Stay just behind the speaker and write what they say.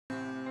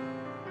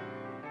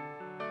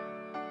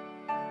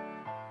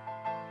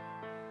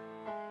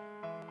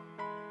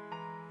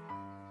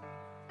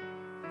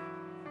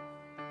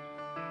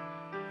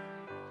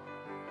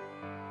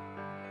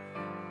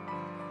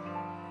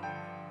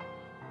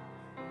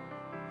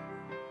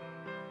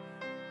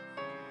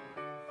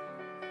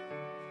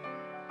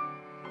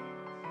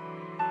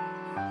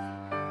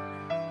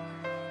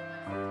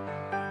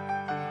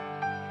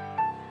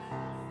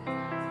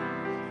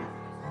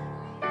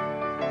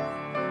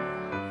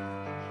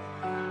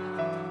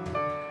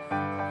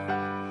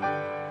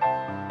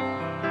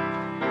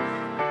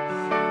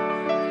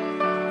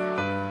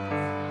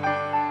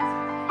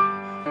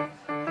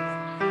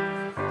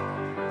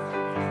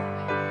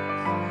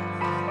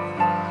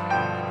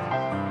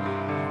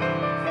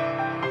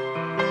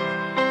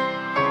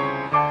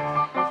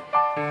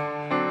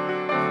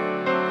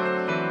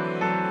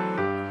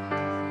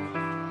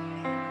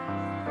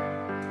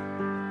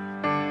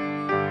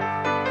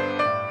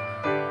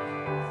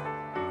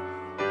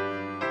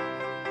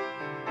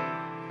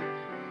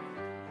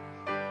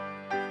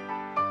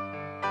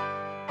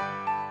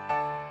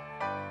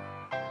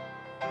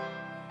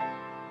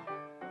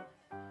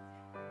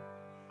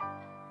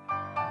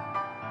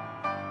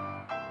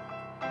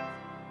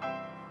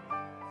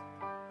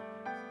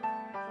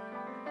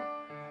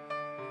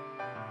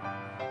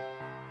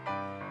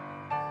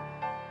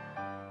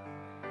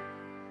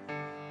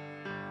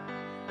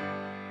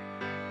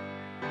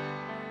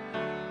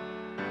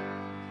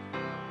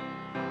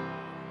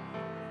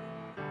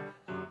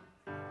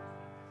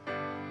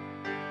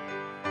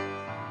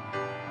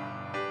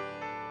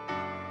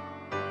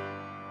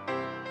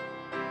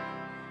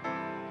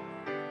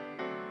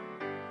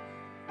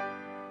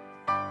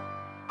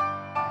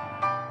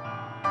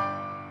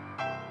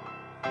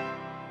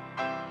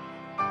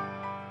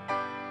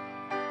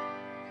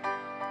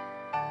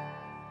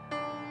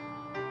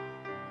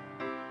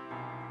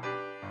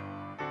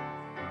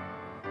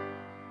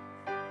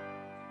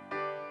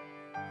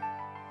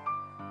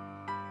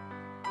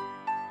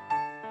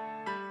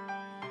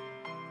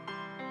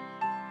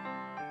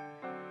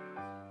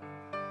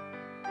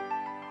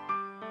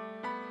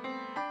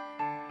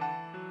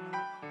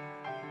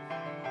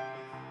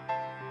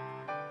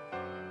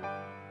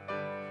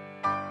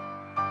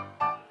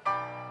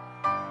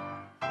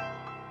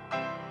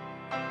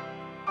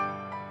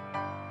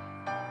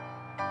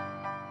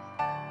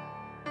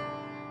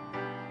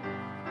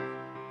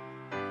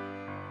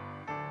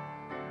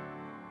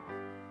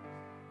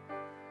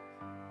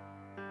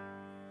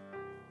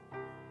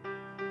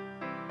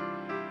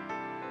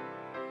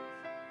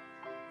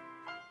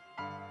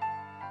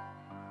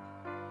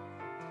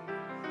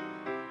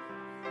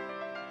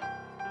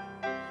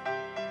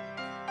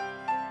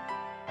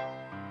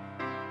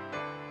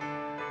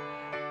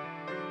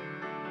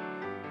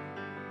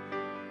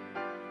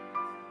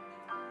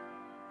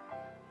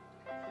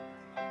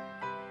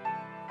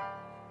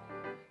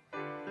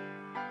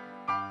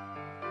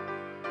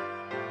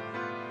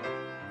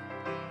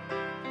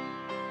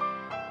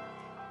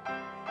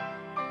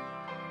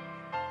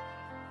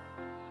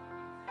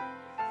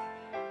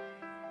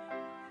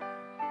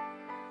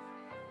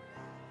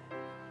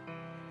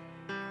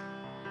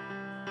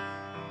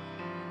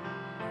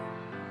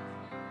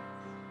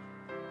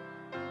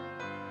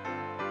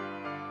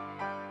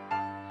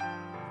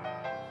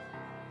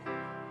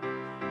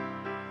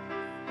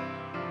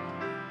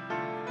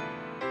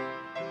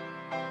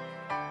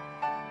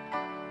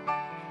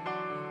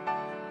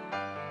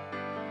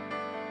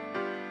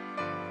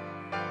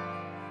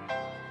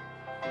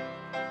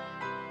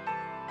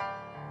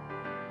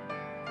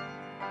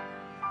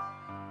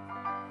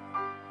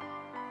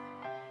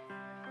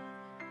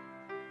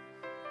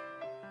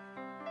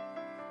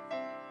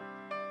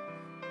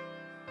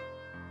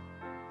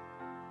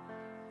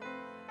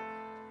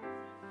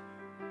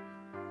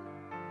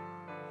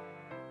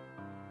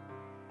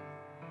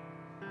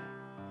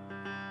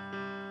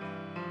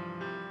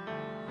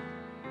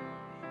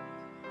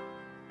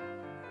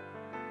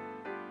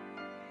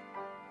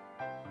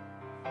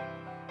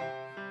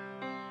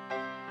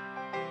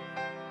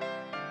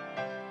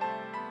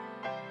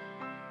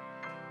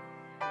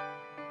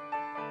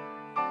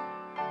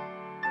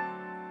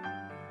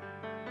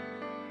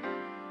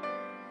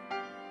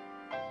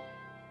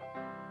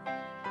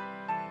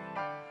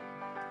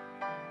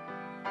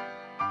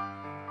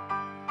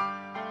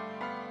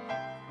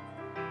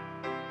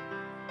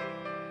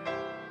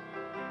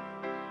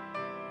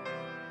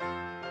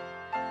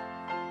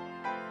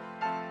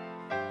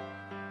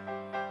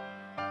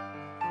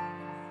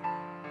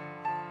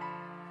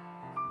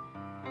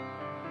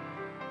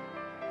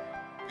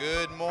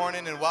Good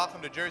morning and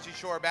welcome to Jersey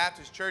Shore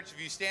Baptist Church.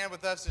 If you stand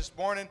with us this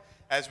morning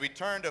as we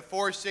turn to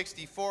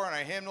 464 on our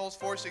hymnals,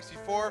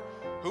 464,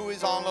 Who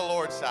is on the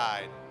Lord's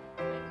Side?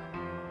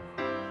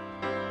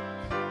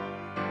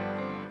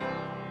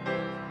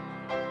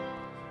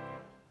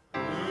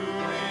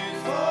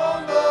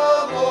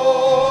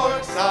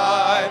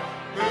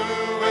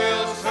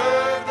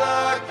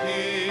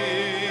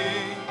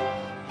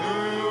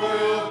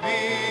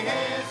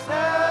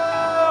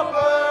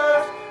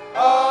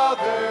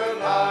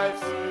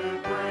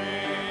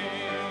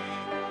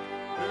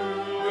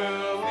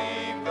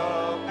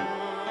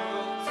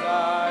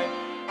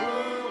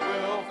 Who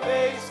will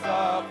face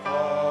the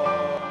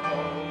foe?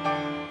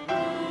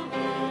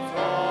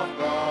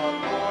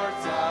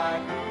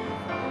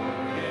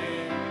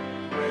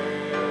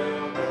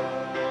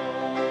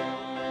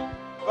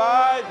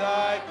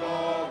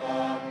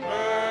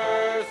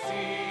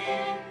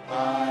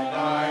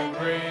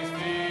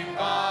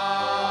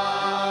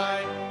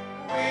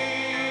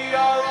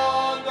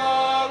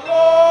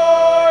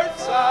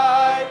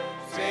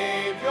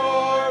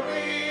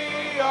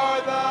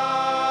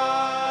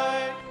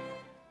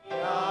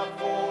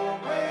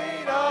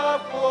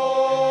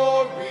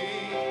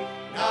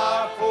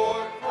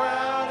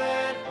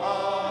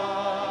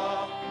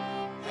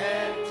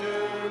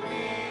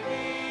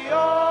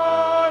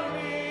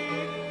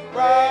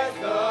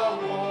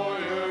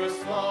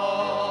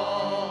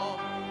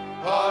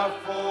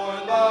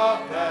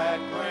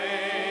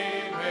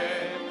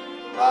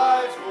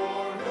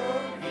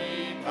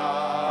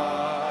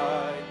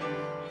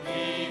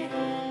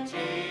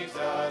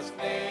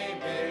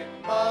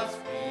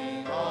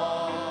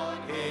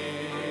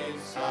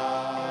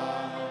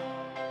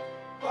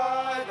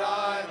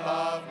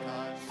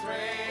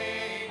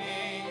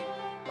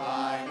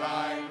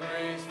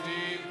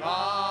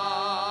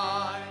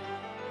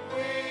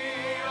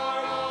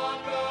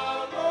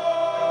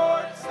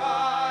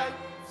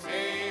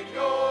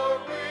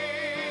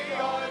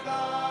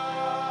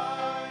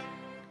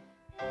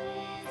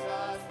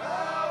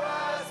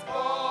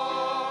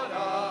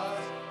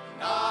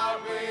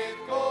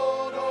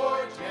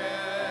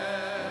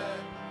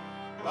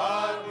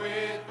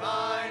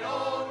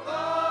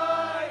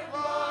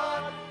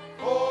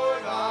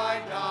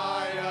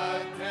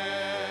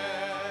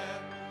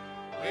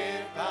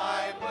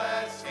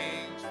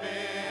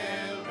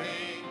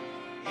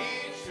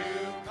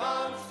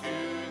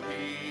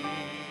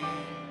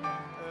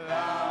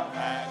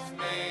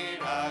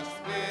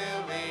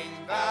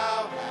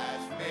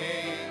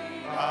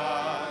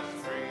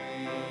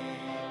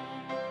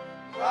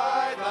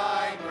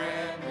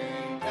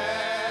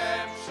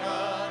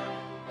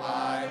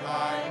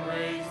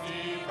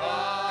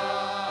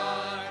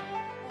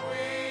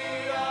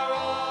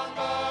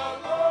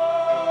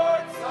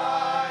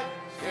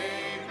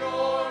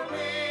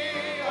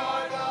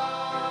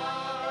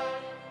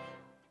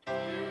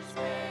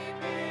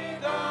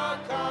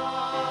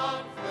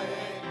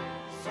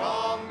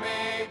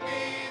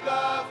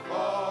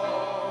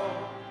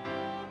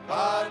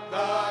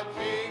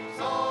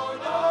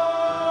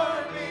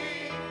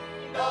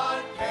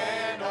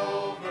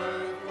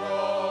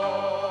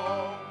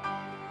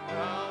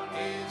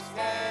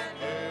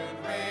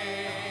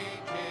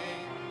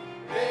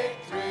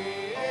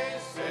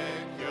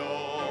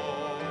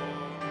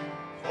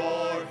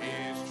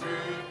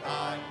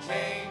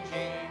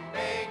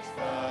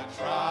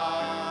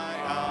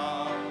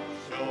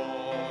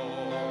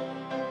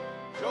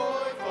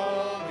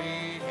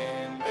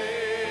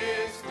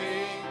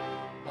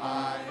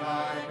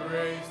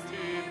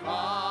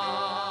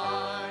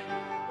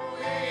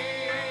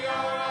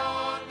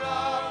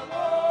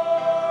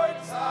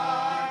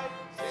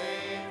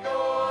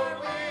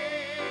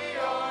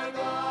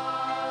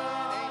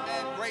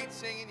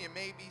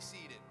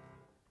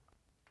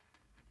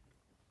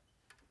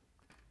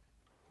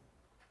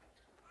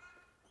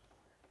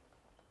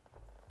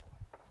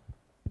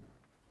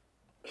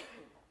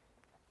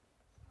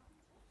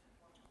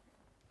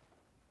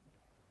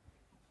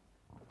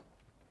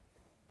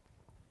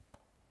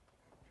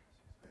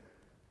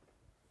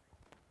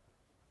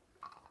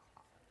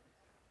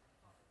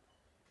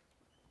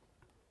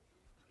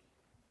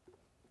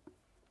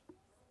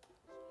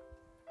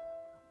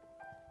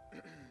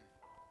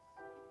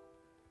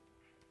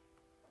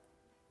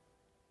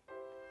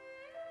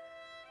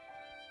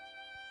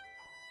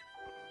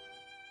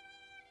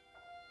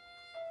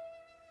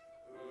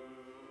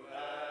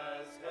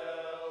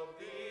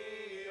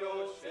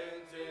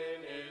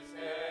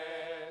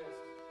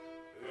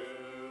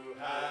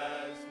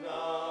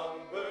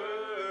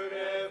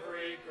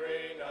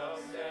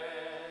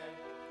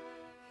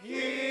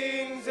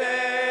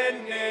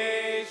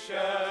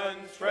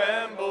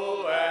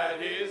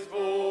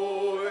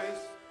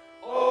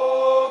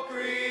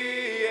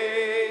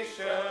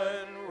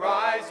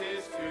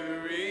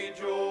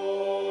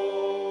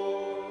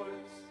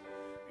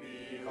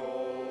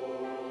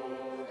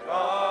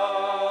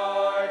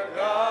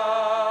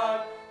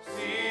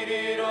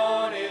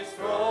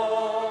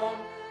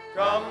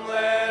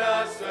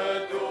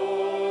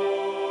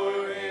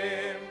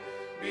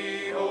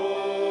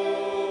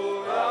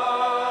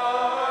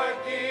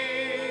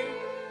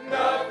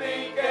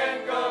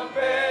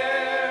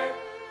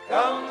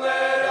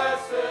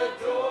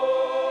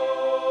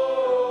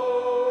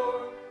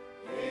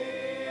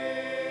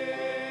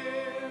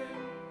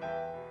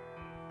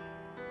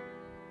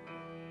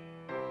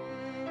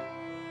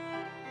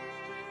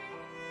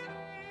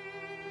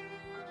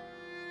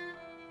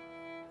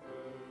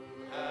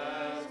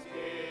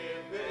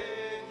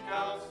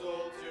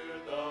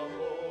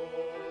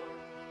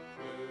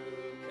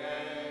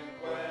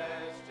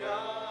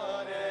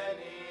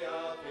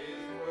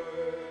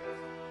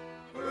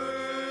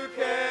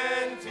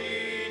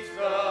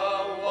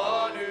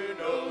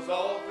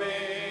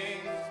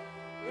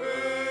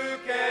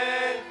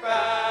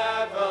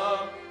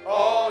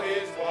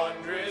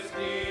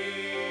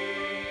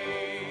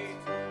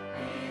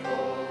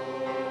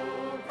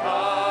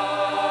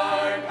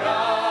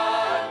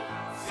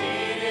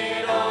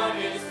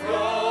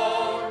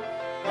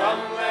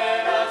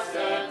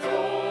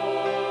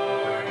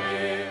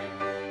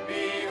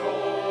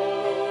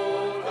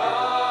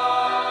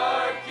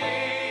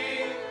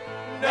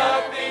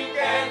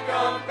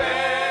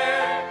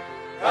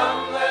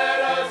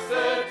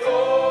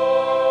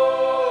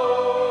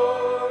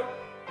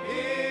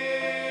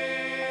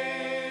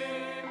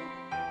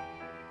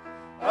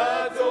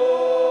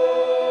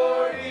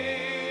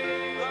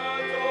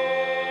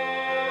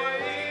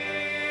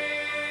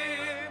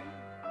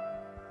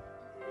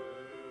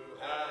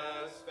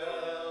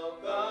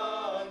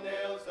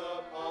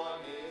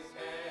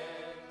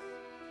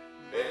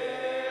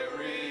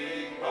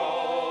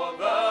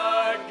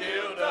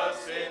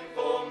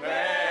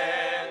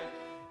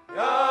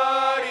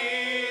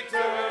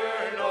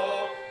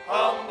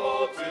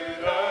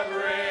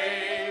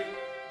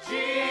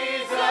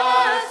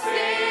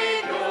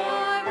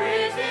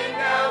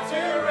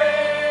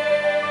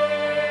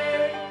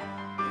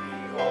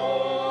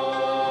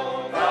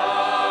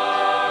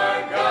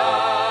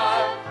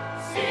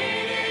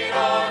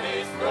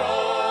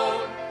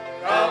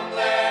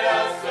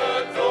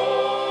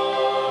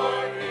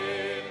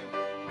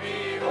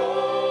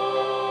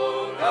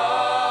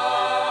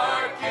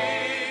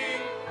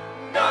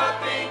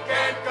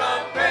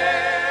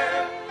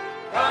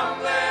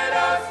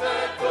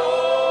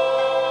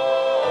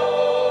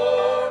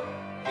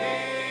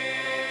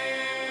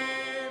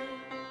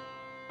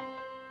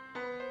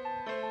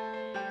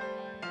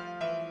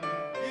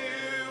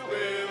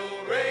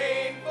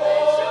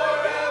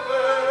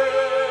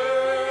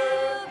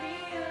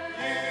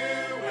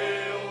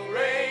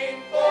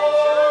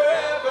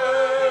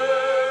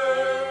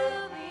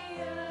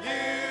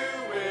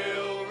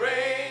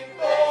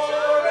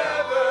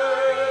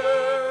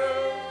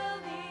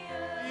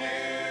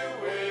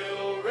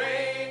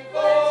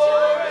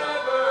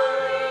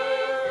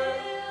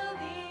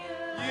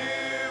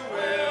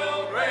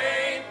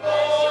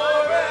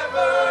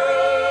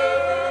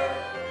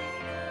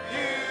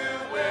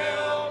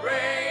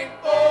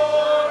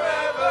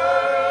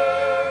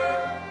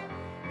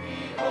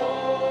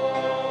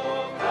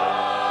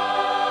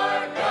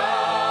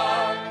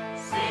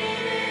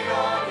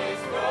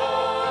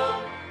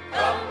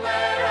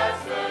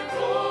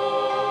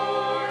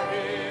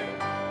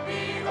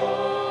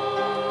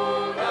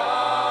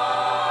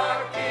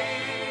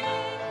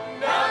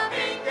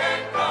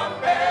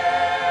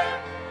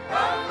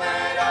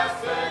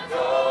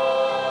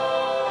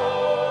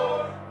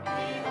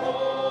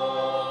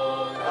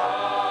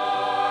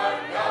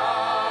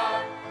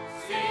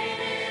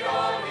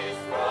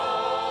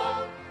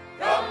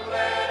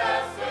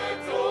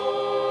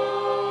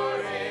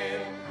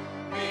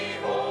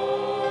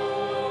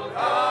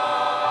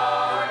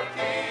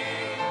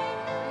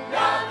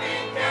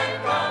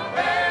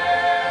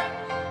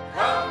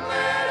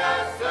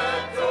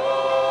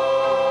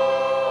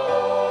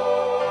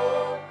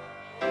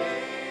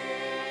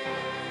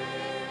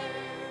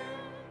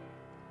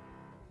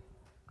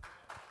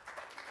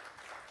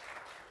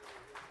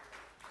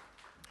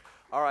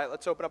 All right,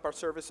 let's open up our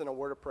service in a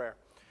word of prayer.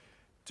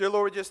 Dear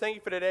Lord, we just thank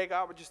you for today,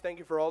 God. We just thank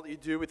you for all that you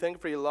do. We thank you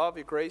for your love,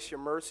 your grace, your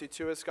mercy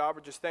to us, God.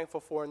 We're just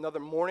thankful for another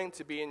morning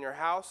to be in your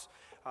house.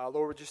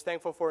 Lord, we're just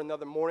thankful for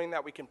another morning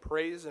that we can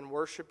praise and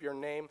worship your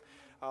name.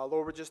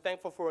 Lord, we're just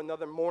thankful for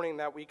another morning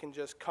that we can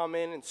just come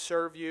in and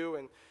serve you.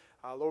 And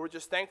Lord, we're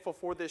just thankful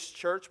for this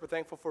church. We're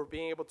thankful for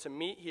being able to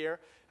meet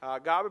here.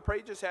 God, we pray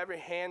you just have your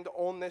hand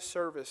on this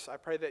service. I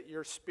pray that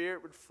your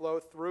spirit would flow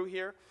through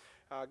here.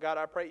 God,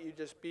 I pray you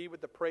just be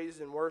with the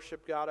praise and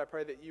worship. God, I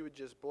pray that you would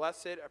just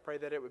bless it. I pray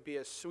that it would be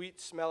a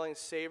sweet-smelling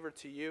savor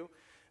to you.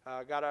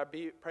 God,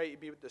 pray you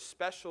be with the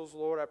specials,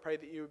 Lord. I pray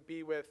that you would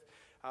be with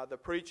the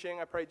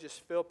preaching. I pray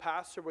just fill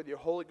Pastor with your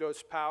Holy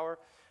Ghost power.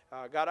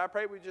 God, I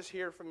pray we just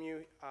hear from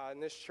you in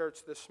this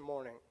church this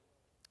morning.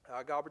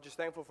 God, we're just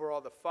thankful for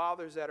all the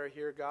fathers that are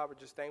here. God, we're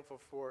just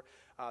thankful for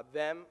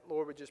them.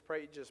 Lord, we just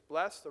pray you just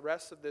bless the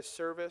rest of this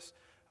service.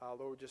 Lord,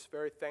 we're just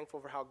very thankful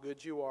for how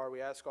good you are.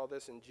 We ask all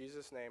this in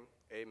Jesus' name.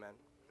 Amen.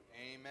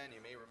 Amen.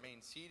 You may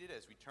remain seated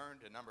as we turn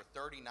to number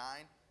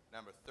 39.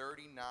 Number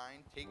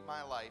 39, Take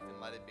My Life and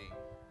Let It Be.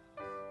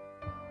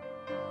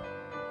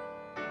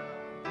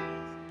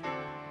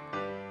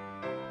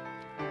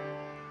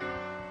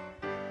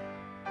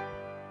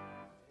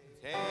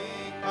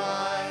 Take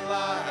my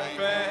life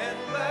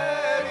and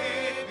let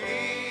it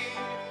be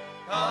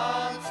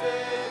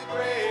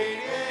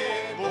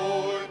consecrated,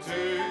 Lord,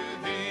 to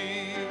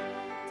thee.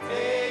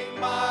 Take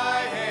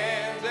my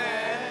hands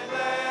and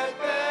let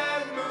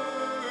them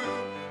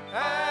move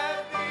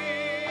at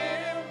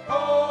the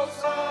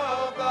impulse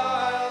of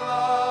thy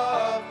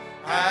love,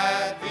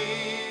 at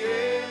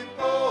the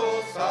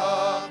impulse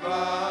of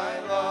thy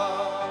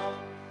love.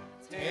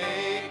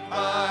 Take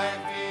my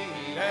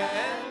feet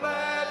and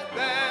let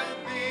them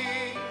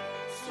be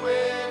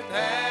swift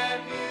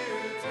and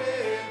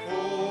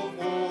beautiful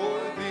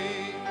for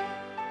thee.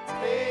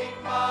 Take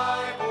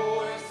my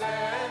voice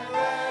and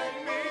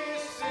let me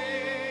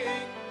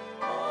sing,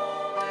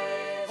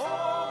 always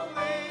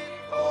only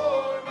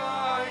for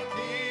my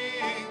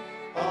King,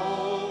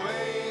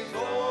 always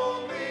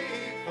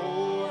only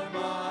for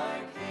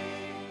my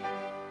King.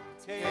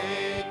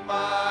 Take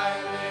my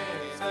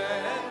lips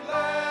and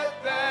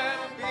let them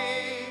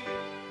be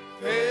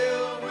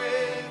filled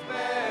with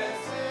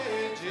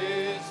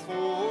messages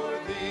for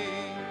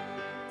thee.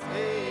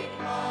 Take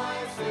my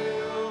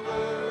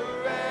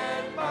silver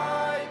and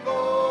my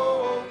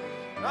gold,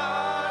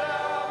 not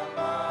of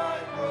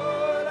mine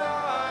would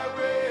I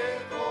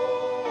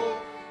withhold,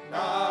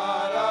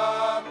 not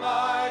of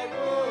mine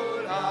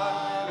would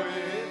I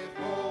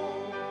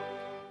withhold.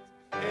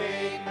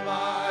 Take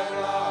my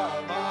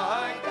love,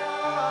 my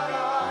God,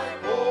 I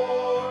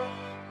pour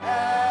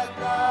at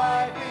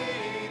thy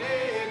feet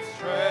its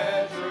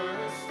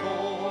treasure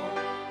store.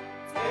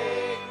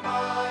 Take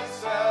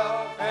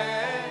myself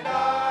and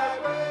I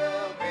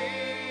will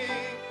be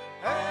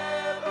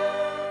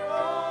ever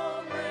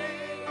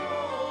only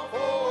all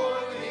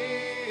for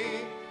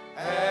thee,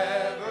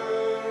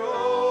 ever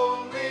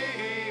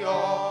only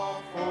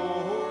all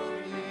for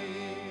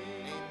thee.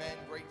 Amen.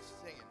 Great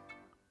singing.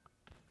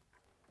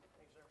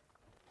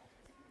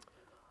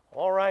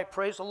 All right,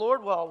 praise the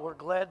Lord. Well, we're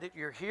glad that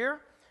you're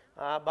here.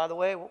 By the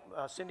way,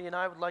 Cindy and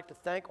I would like to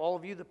thank all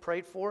of you that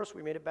prayed for us.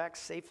 We made it back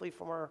safely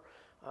from our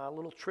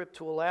little trip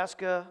to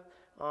Alaska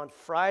on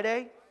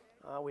Friday.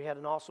 We had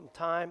an awesome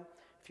time.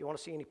 If you want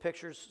to see any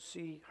pictures,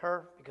 see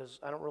her, because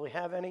I don't really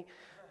have any.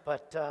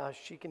 But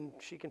she can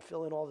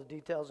fill in all the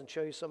details and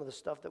show you some of the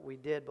stuff that we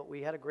did. But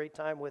we had a great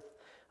time with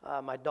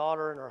my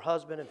daughter and her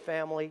husband and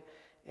family.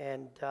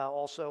 And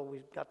also we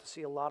got to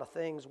see a lot of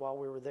things while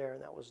we were there,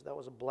 and that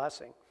was a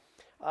blessing.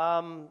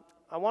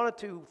 I wanted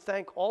to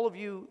thank all of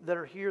you that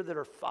are here that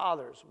are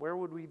fathers. Where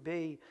would we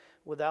be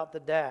without the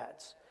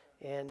dads?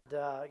 And,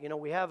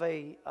 we have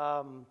a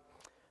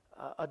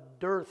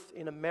dearth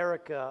in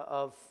America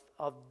of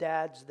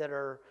dads that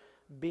are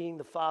being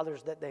the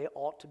fathers that they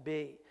ought to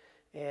be.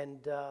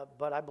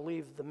 But I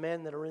believe the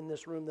men that are in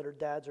this room that are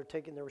dads are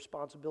taking their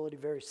responsibility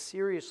very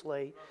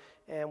seriously.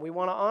 And we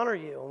want to honor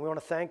you, and we want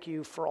to thank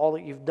you for all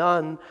that you've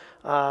done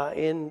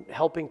in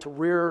helping to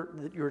rear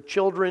your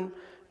children.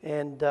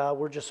 And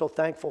we're just so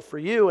thankful for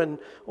you. And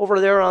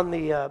over there on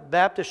the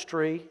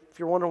baptistry, if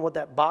you're wondering what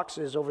that box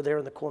is over there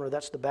in the corner,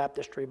 that's the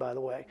baptistry, by the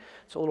way.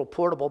 It's a little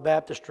portable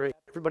baptistry.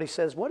 Everybody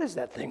says, what is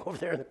that thing over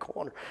there in the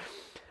corner?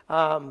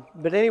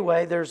 But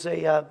anyway, there's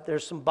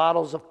some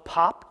bottles of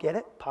pop, get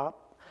it?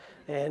 Pop.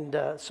 And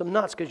some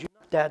nuts, because you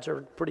dads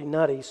are pretty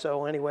nutty.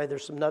 So anyway,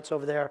 there's some nuts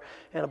over there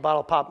and a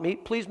bottle of pop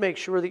meat. Please make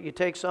sure that you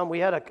take some. We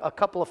had a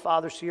couple of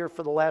fathers here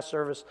for the last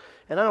service,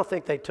 and I don't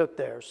think they took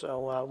theirs.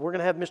 So we're going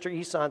to have Mr.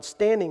 Eson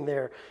standing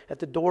there at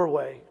the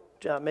doorway,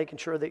 making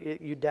sure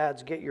that you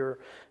dads get your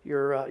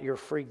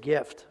free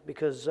gift,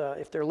 because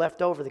if they're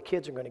left over, the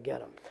kids are going to get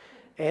them.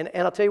 And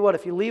I'll tell you what,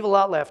 if you leave a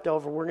lot left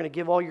over, we're going to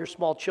give all your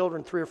small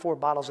children 3 or 4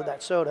 bottles of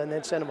that soda and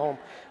then send them home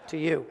to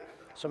you.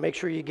 So make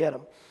sure you get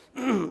them.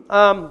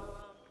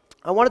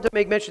 I wanted to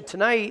make mention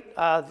tonight,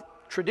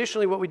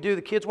 traditionally what we do,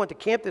 the kids went to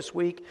camp this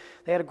week.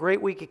 They had a great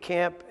week at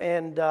camp,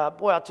 and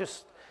boy,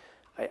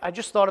 I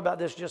just thought about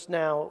this just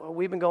now.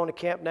 We've been going to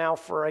camp now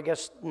for, I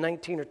guess,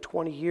 19 or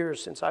 20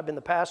 years since I've been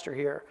the pastor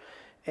here.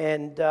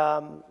 And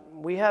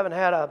we haven't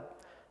had a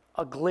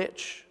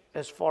glitch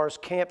as far as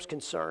camp's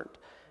concerned.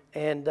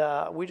 And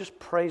we just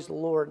praise the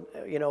Lord,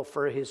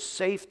 for his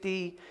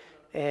safety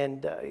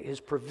and his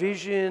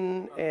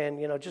provision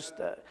and, just...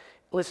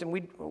 Listen,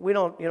 we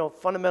don't,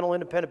 fundamental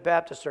independent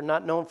Baptists are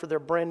not known for their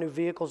brand new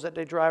vehicles that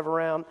they drive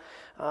around.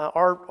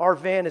 Our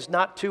van is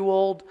not too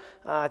old.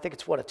 I think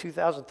it's a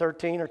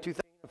 2013 or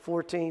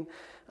 2014.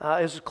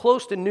 It's as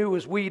close to new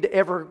as we'd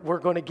ever were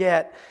going to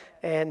get.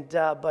 And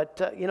but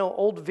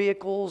old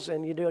vehicles,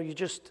 and you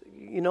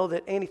know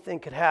that anything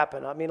could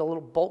happen. I mean, a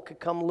little bolt could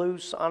come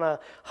loose on a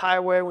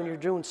highway when you're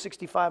doing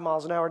 65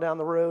 miles an hour down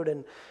the road,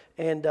 and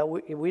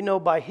we know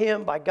by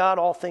God,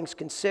 all things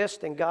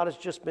consist, and God has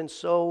just been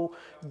so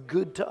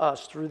good to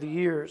us through the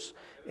years.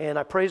 And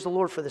I praise the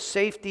Lord for the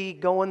safety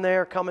going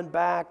there, coming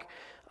back,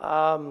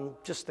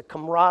 just the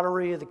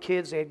camaraderie of the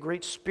kids. They had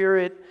great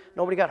spirit.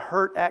 Nobody got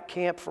hurt at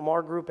camp from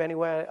our group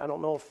anyway. I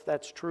don't know if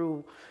that's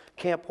true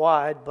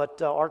camp-wide, but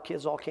our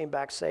kids all came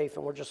back safe,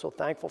 and we're just so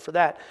thankful for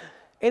that.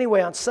 Anyway,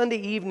 on Sunday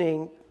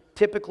evening,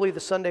 typically the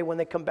Sunday when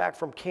they come back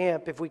from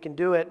camp, if we can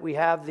do it, we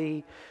have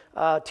the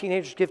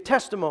teenagers give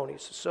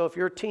testimonies. So if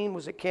your teen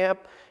was at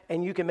camp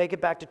and you can make it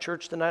back to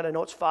church tonight, I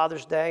know it's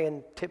Father's Day,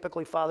 and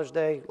typically Father's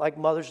Day, like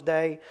Mother's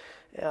Day,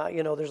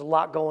 there's a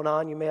lot going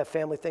on. You may have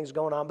family things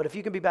going on, but if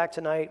you can be back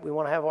tonight, we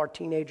want to have our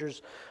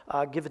teenagers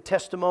give a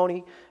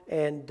testimony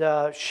and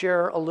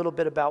share a little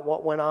bit about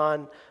what went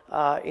on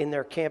in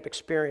their camp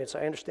experience.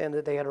 I understand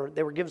that they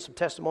were giving some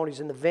testimonies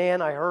in the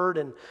van, I heard,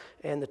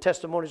 and the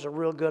testimonies are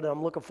real good, and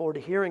I'm looking forward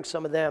to hearing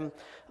some of them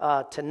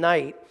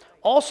tonight.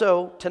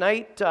 Also,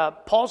 tonight,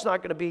 Paul's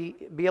not going to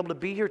be able to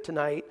be here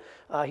tonight.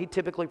 He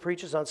typically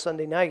preaches on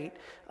Sunday night.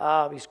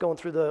 He's going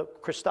through the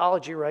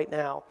Christology right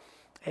now,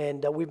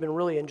 and we've been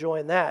really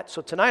enjoying that.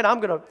 So tonight,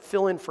 I'm going to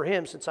fill in for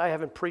him since I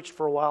haven't preached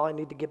for a while. I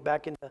need to get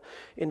back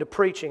into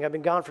preaching. I've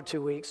been gone for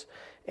 2 weeks,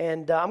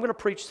 and I'm going to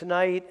preach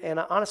tonight. And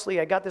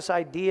honestly, I got this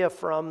idea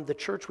from the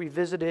church we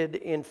visited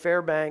in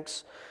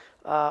Fairbanks,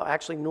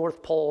 actually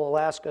North Pole,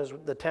 Alaska is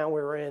the town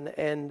we were in,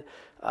 and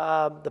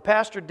the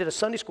pastor did a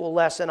Sunday school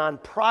lesson on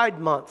Pride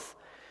Month.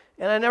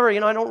 And I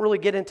don't really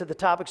get into the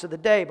topics of the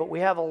day, but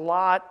we have a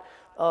lot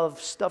of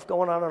stuff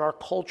going on in our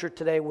culture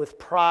today with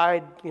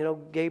pride,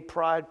 gay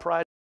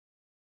pride.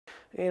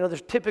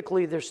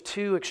 There's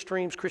two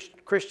extremes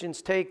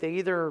Christians take. They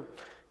either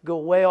go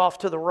way off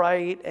to the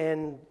right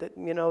and,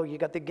 you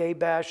got the gay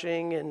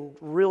bashing, and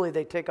really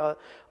they take a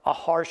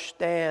harsh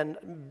stand,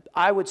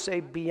 I would say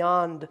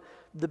beyond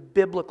the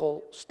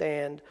biblical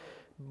stand.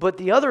 But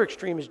the other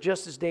extreme is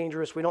just as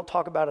dangerous. We don't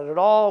talk about it at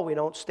all. We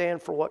don't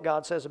stand for what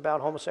God says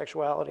about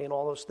homosexuality and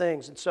all those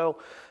things. And so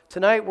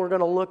tonight we're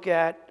going to look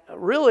at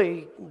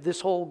really this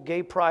whole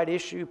gay pride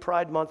issue,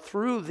 Pride Month,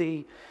 through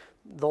the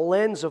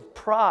lens of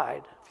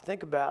pride. If you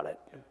think about it,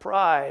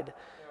 pride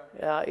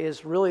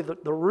is really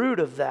the root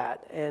of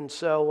that. And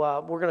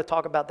so we're going to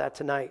talk about that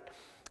tonight.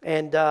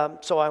 And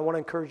so I want to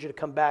encourage you to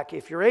come back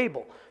if you're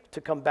able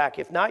to come back.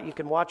 If not, you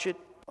can watch it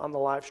on the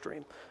live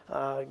stream.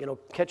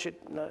 Catch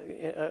it,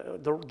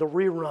 the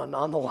rerun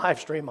on the live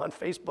stream on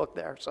Facebook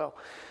there. So,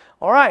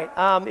 all right.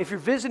 If you're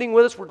visiting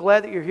with us, we're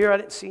glad that you're here. I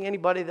didn't see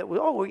anybody that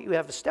we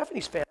have a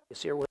Stephanie's family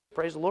is here with us.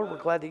 Praise the Lord. We're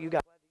glad that you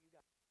got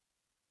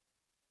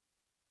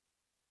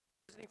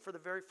visiting for the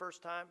very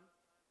first time.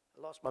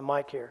 I lost my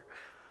mic here.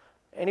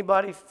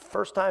 Anybody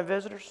first-time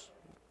visitors?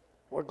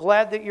 We're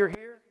glad that you're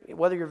here,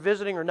 whether you're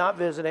visiting or not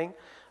visiting.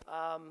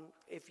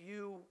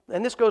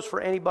 And this goes for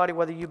anybody,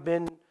 whether you've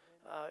been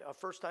a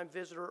first-time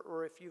visitor,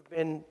 or if you've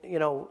been,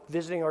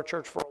 visiting our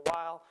church for a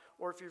while,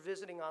 or if you're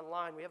visiting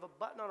online. We have a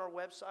button on our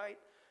website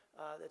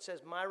that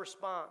says My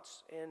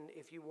Response, and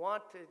if you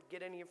want to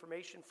get any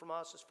information from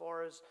us, as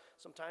far as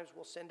sometimes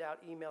we'll send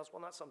out emails,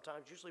 well, not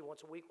sometimes, usually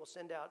once a week, we'll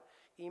send out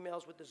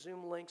emails with the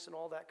Zoom links and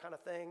all that kind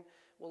of thing.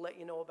 We'll let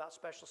you know about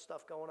special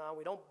stuff going on.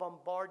 We don't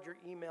bombard your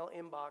email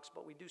inbox,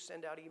 but we do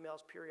send out emails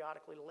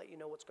periodically to let you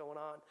know what's going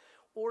on.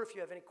 Or if you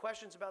have any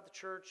questions about the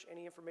church,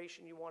 any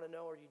information you want to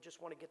know, or you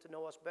just want to get to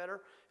know us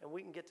better, and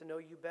we can get to know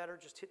you better,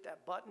 just hit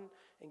that button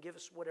and give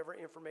us whatever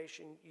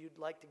information you'd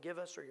like to give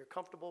us or you're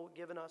comfortable with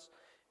giving us,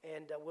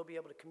 and we'll be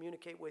able to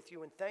communicate with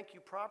you and thank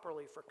you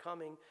properly for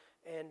coming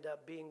and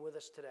being with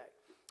us today.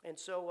 And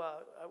so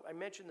I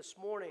mentioned this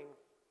morning,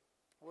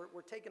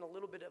 we're taking a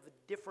little bit of a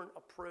different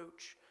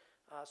approach.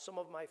 Some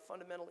of my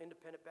fundamental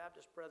independent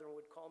Baptist brethren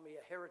would call me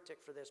a heretic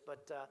for this,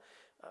 but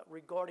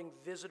regarding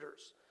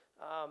visitors.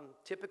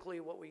 Typically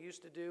what we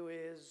used to do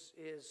is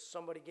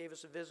somebody gave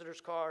us a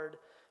visitor's card,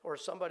 or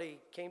somebody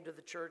came to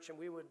the church and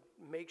we would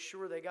make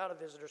sure they got a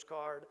visitor's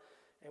card,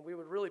 and we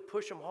would really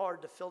push them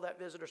hard to fill that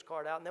visitor's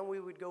card out, and then we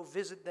would go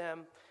visit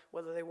them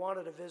whether they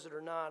wanted to visit or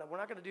not. And we're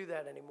not going to do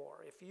that anymore.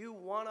 If you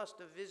want us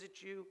to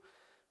visit you,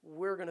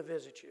 we're going to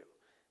visit you.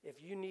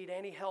 If you need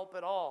any help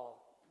at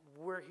all,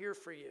 we're here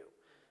for you,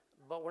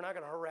 but we're not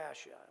going to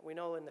harass you. We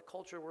know in the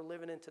culture we're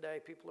living in today,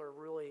 people are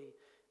really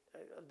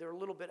they're a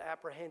little bit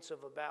apprehensive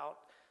about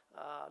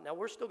Now,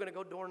 we're still going to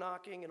go door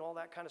knocking and all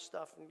that kind of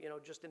stuff, and,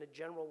 just in a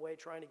general way,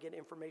 trying to get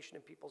information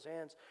in people's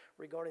hands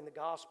regarding the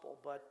gospel.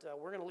 But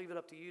we're going to leave it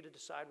up to you to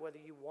decide whether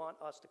you want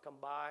us to come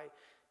by,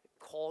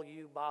 call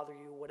you, bother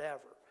you,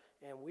 whatever.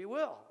 And we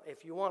will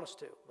if you want us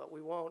to, but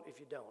we won't if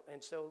you don't.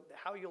 And so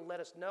how you'll let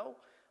us know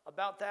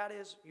about that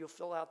is you'll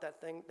fill out that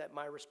thing, that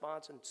my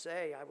response, and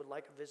say, I would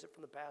like a visit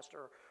from the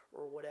pastor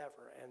or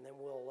whatever, and then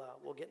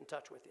we'll get in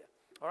touch with you.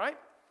 All right?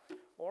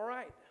 All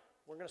right.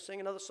 We're going to sing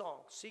another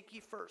song, Seek Ye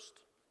First.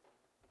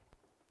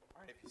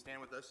 All right, if you stand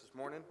with us this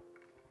morning,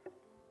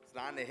 it's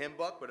not in the hymn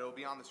book, but it'll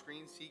be on the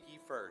screen, Seek Ye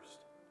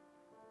First.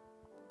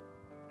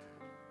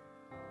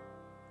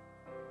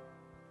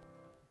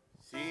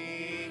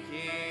 Seek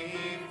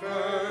ye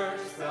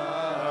first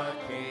the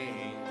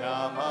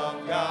kingdom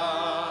of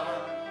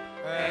God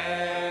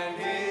and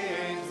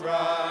his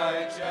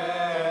righteousness,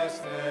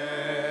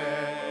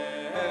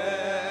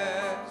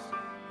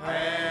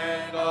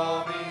 and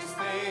all these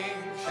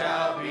things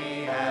shall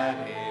be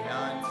added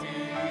unto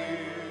you.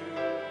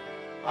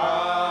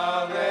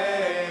 Alleluia,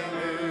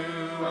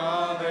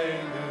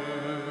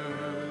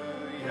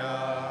 alleluia.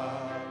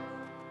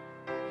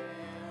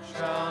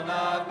 Shall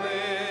not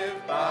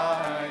live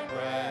by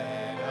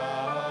bread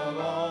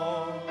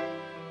alone,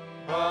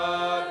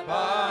 but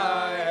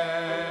by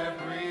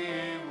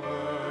every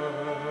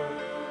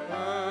word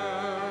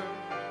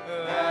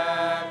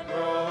that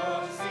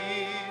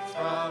proceeds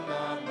from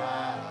the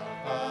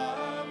mouth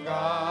of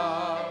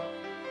God.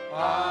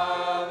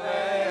 Alleluia,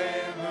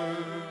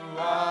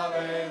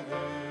 alleluia.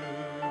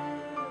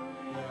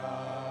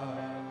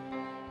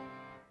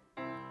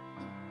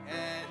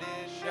 And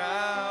it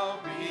shall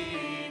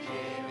be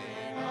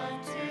given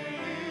unto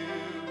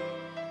you.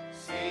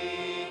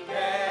 Seek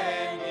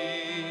and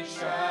ye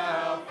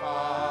shall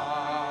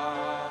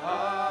find.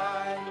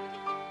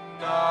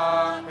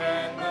 Knock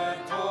and the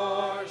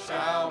door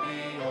shall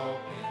be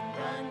opened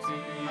unto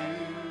you.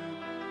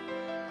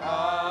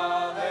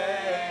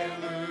 Alleluia,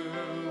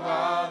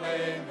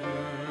 alleluia.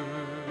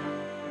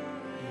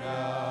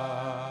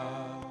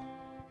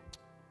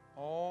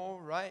 All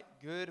right,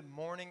 good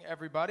morning,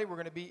 everybody. We're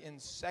going to be in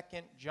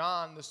 2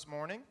 John this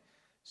morning.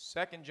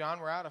 2 John,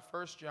 we're out of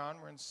 1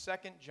 John. We're in 2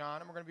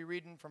 John, and we're going to be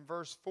reading from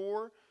verse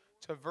 4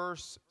 to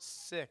verse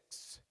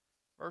 6.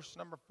 Verse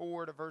number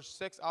 4 to verse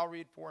 6. I'll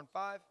read 4 and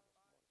 5,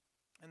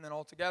 and then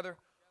all together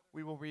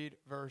we will read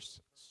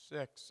verse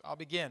 6. I'll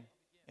begin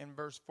in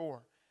verse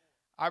 4.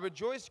 I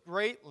rejoice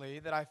greatly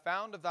that I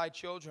found of thy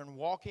children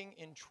walking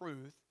in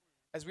truth,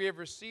 as we have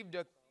received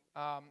a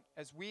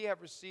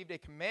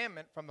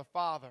commandment from the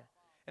Father.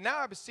 And now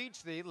I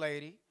beseech thee,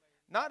 lady,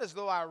 not as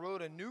though I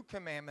wrote a new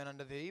commandment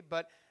unto thee,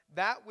 but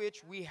that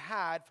which we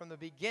had from the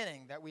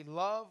beginning, that we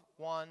love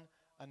one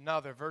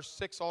another. Verse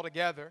 6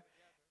 altogether.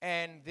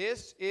 And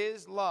this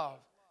is love,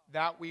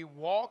 that we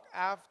walk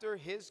after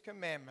his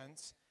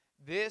commandments.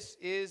 This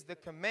is the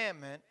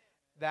commandment,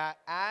 that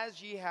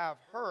as ye have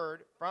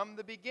heard from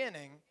the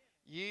beginning,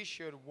 ye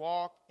should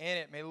walk in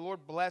it. May the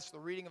Lord bless the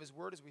reading of his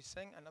word as we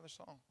sing another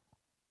song.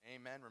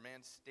 Amen.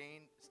 Remain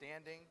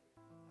standing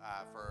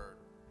for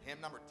hymn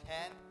number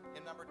 10.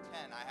 Hymn number 10,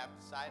 I have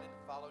decided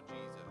to follow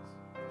Jesus.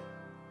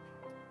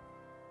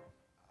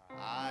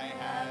 I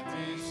have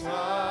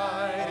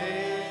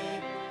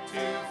decided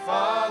to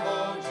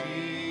follow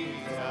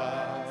Jesus.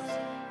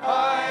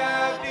 I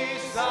have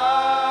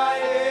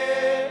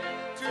decided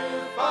to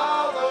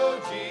follow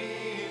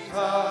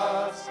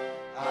Jesus.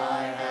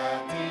 I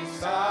have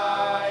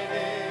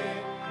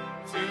decided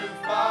to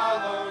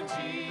follow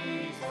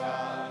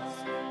Jesus.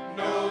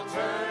 No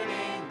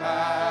turning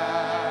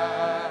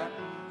back,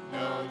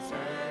 no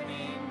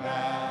turning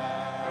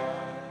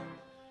back.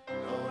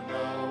 Though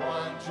no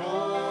one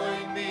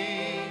join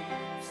me,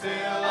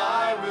 still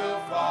I will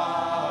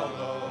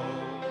follow.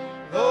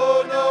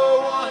 Though no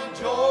one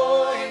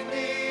join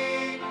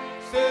me,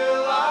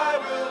 still I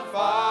will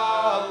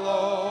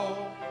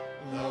follow.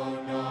 Though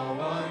no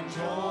one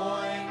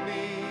join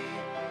me,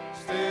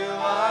 still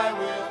I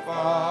will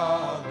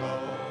follow.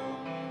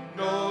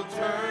 No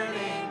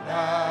turning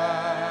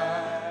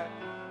back,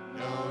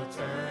 no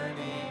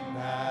turning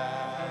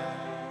back.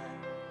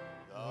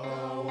 The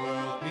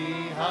world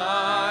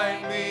behind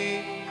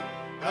me,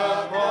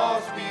 the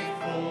cross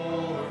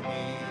before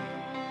me.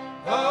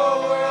 The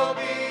world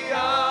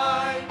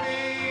behind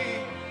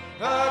me,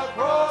 the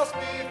cross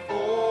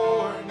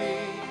before me.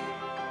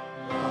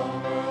 The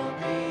world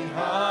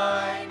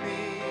behind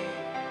me,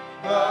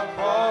 the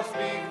cross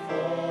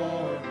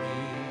before me.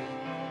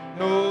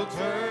 No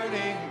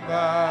turning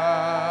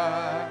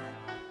back,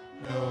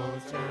 no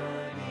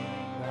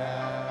turning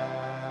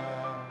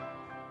back.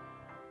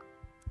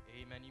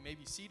 Amen. You may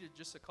be seated.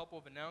 Just a couple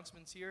of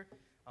announcements here.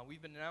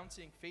 We've been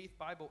announcing Faith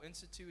Bible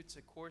Institute. It's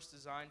a course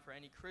designed for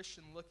any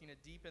Christian looking to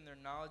deepen their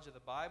knowledge of the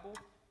Bible.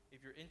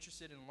 If you're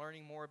interested in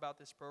learning more about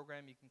this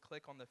program, you can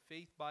click on the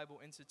Faith Bible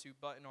Institute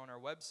button on our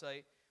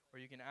website, or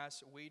you can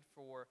ask Wade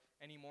for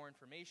any more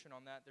information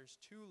on that. There's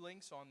 2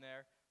 links on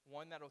there,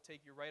 one that'll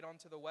take you right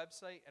onto the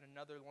website, and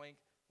another link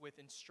with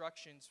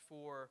instructions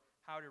for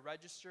how to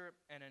register.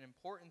 And an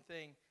important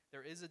thing,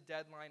 there is a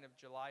deadline of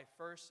July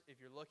 1st. If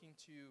you're looking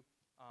to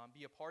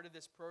be a part of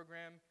this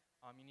program,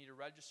 you need to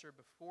register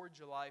before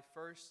July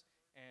 1st.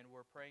 And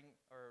we're praying,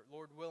 or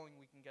Lord willing,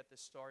 we can get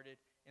this started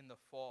in the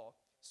fall.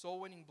 Soul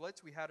Winning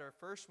Blitz, we had our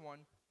first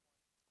one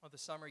of the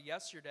summer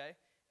yesterday,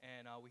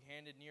 and we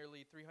handed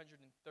nearly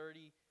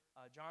 330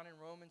 John and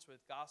Romans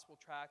with gospel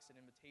tracts and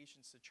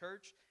invitations to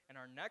church. And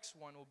our next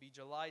one will be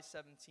July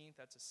 17th.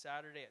 That's a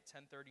Saturday at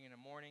 10:30 in the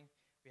morning.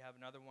 We have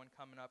another one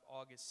coming up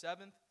August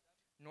 7th.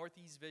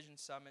 Northeast Vision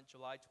Summit,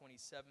 July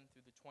 27th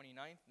through the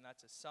 29th, and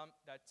that's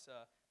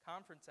a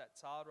conference at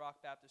Solid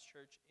Rock Baptist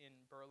Church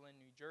in Berlin,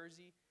 New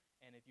Jersey.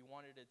 And if you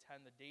wanted to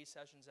attend the day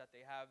sessions that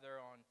they have there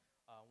on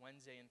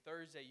Wednesday and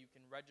Thursday, you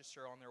can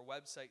register on their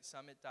website,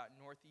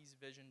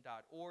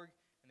 summit.northeastvision.org,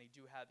 and they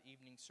do have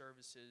evening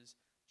services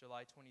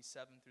July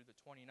 27th through the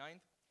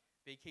 29th.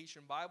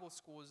 Vacation Bible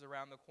School is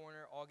around the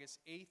corner, August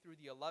 8th through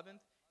the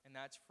 11th, and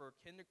that's for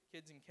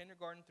kids in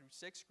kindergarten through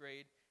 6th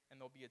grade,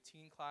 and there'll be a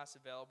teen class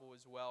available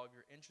as well. If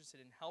you're interested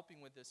in helping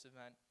with this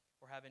event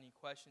or have any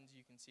questions,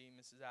 you can see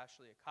Mrs.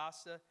 Ashley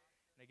Acosta.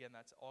 And again,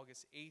 that's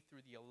August 8th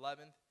through the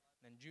 11th.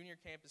 And then junior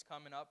camp is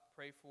coming up.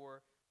 Pray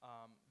for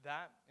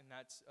that, and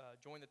that's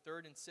join the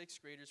 3rd and 6th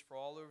graders from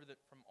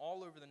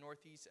all over the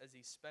Northeast as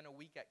they spend a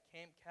week at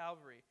Camp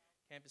Calvary.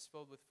 Camp is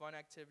filled with fun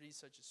activities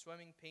such as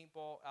swimming,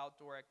 paintball,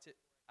 outdoor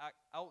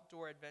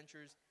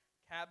adventures,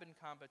 cabin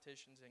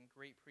competitions, and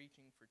great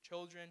preaching for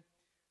children.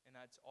 And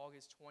that's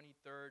August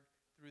 23rd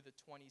through the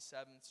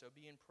 27th. So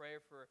be in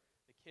prayer for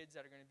the kids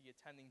that are going to be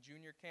attending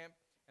junior camp.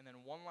 And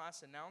then one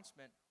last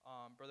announcement.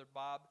 Brother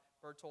Bob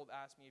Bertold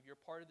asked me, if you're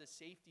part of the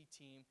safety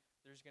team,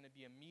 there's going to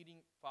be a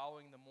meeting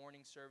following the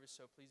morning service.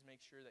 So please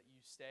make sure that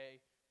you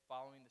stay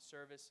following the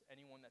service.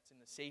 Anyone that's in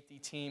the safety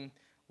team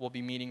will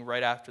be meeting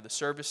right after the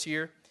service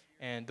here.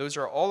 And those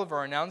are all of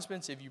our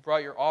announcements. If you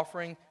brought your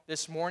offering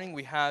this morning,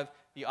 we have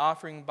the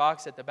offering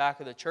box at the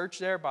back of the church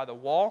there by the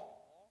wall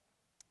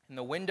in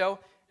the window.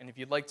 And if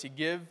you'd like to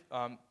give,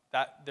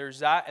 there's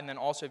that. And then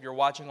also if you're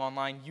watching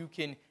online, you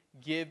can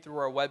give through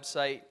our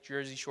website,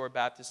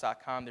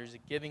 jerseyshore.baptist.com. There's a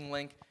giving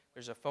link.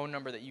 There's a phone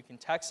number that you can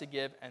text to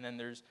give. And then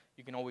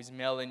you can always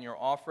mail in your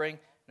offering.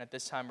 And at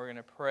this time, we're going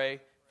to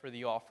pray for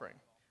the offering.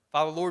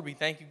 Father, Lord, we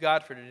thank you,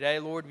 God, for today,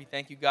 Lord. We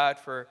thank you, God,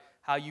 for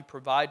how you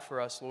provide for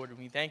us, Lord. And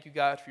we thank you,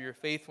 God, for your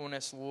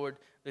faithfulness, Lord,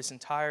 this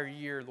entire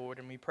year, Lord.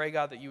 And we pray,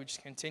 God, that you would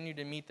just continue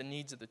to meet the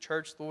needs of the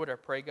church, Lord. I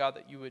pray, God,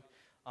 that you would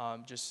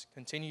just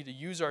continue to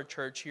use our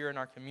church here in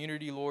our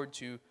community, Lord,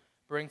 to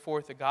bring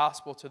forth the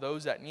gospel to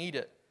those that need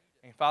it.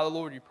 And Father,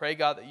 Lord, we pray,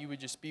 God, that you would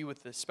just be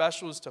with the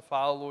specials to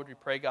follow, Lord. We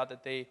pray, God,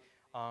 that they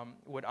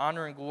would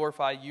honor and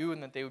glorify you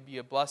and that they would be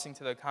a blessing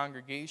to the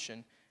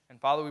congregation. And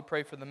Father, we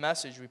pray for the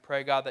message. We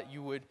pray, God, that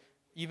you would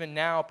even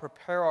now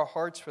prepare our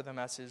hearts for the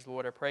message,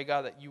 Lord. I pray,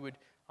 God, that you would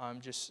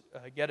just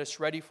get us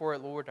ready for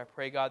it, Lord. I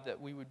pray, God,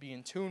 that we would be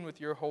in tune with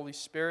your Holy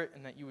Spirit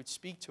and that you would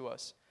speak to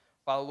us.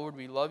 Father, Lord,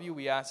 we love you.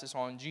 We ask this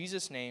all in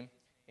Jesus' name.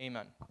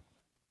 Amen.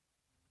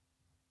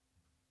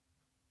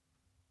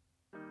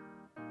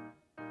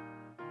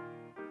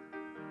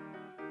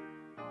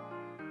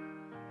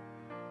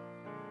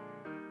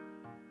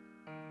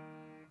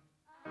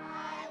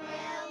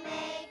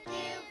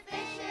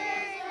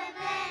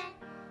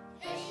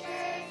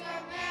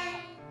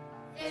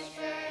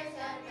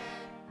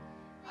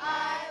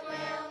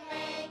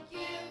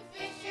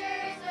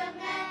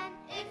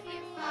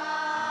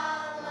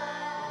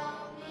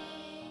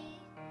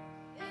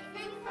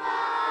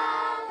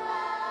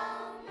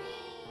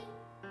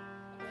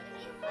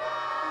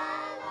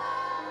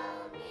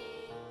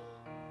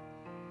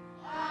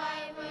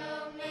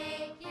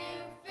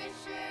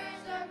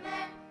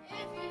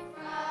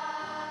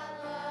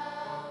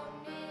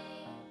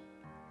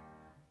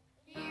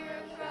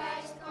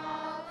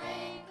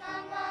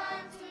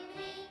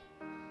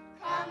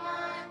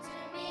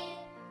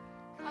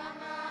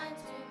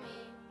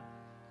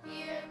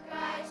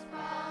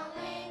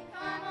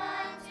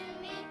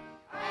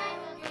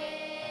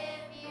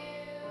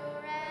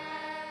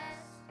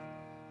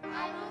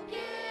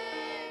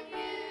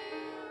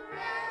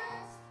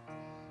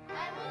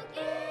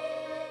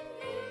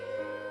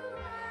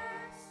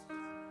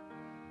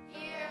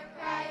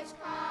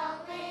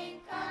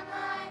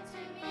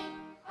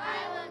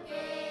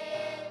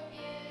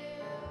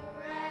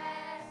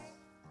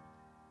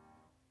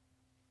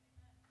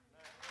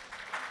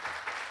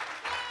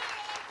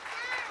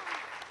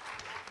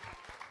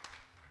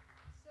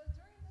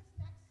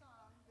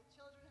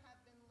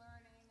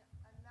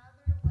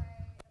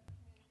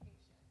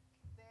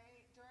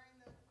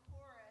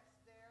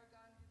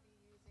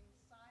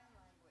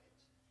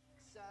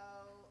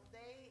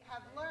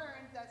 Have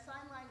learned that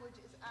sign language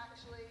is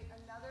actually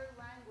another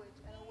language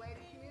and a way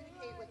to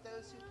communicate with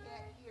those who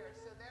can't hear.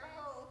 So their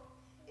hope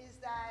is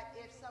that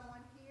if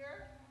someone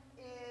here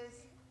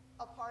is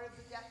a part of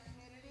the deaf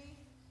community,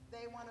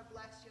 they want to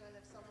bless you. And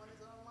if someone is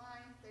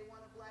online, they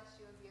want to bless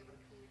you and be able to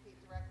communicate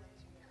directly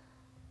to you.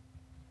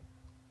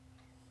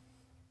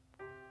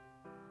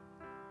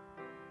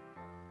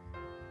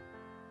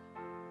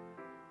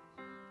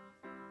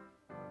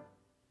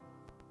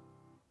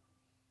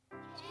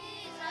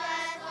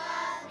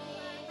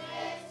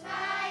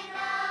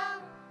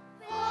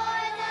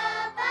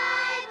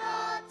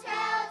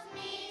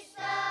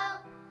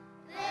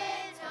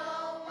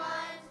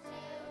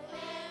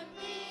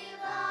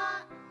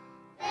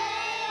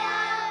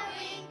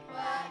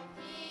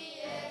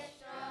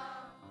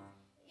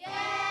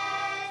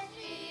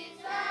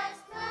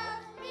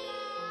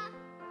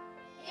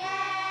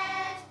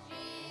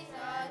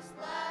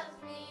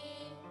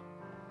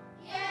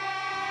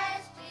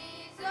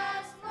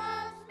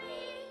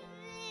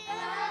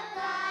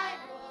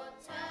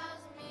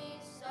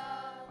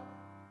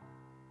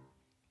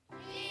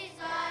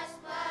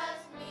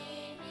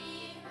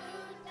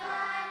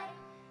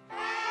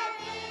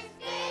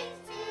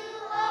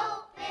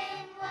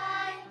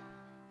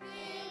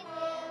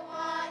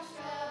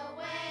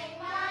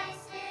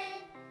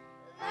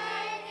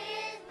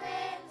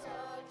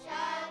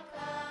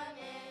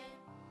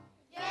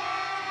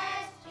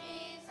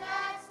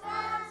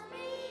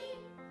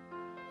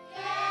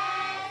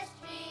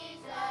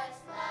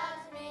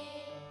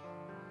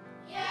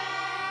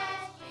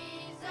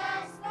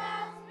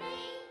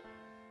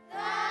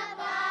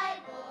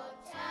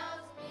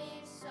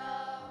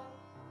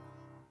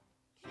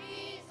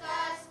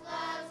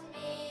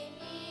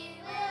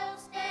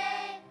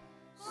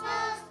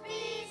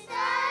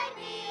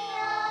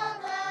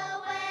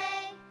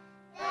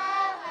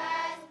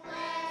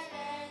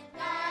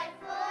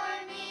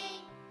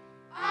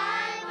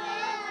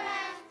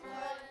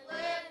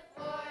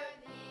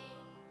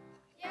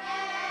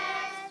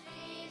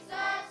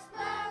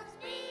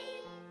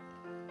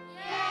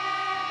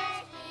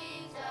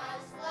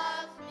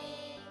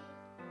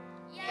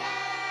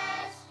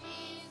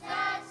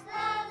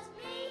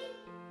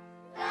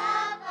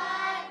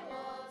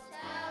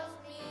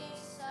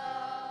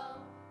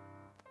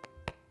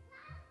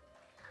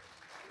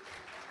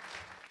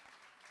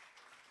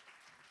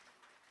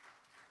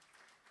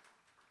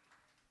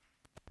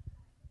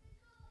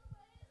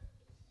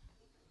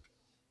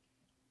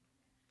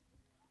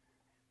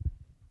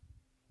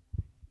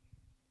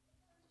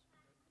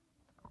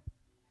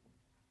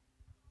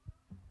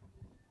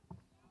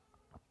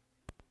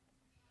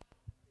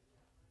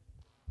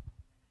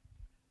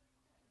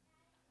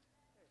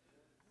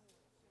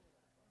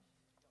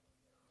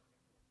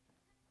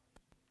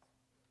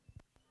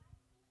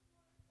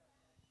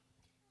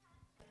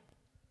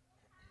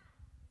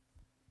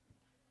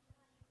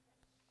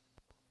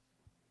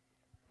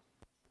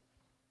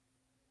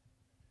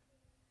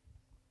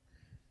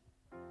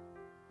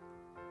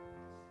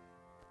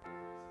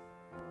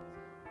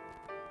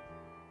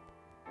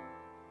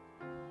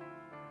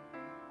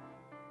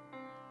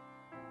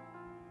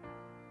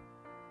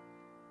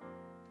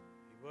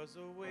 Was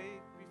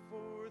awake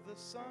before the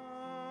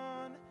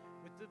sun,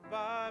 with the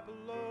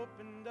Bible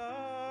opened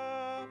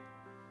up,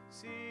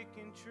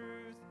 seeking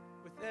truth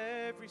with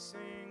every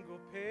single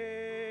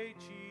page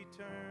he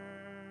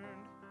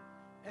turned.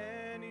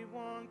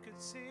 Anyone could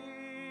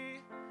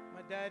see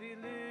my daddy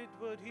lived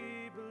what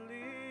he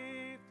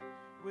believed,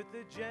 with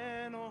a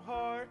gentle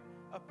heart,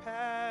 a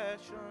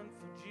passion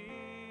for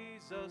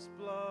Jesus'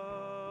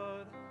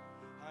 blood.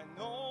 I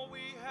know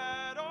we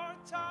had our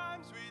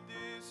times we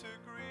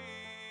disagree,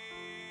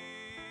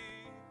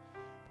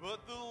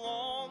 but the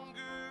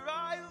longer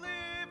I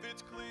live,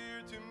 it's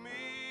clear to me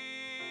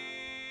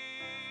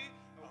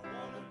I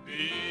want to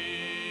be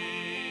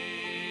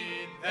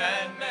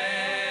that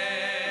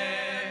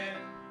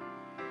man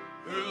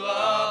who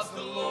loves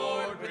the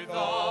Lord with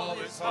all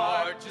his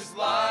heart, just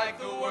like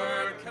the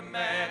word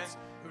commands,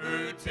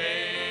 who takes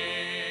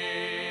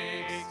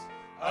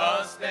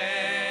a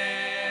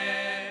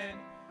stand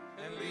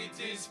and leads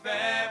his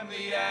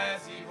family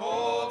as he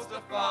holds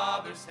the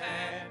Father's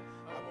hand.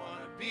 I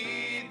want to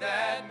be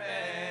that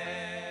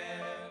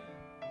man.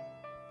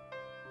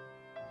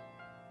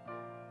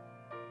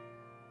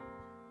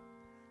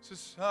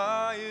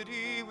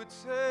 Society would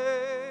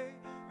say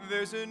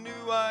there's a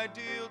new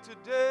ideal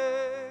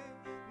today.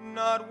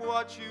 Not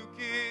what you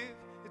give,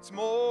 it's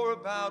more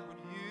about what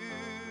you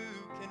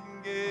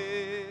can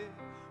give.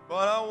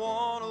 But I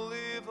want to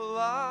live a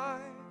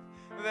life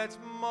that's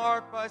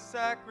marked by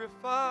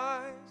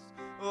sacrifice,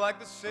 like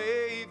the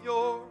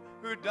Savior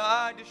who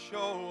died to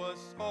show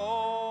us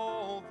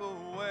all the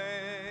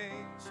way.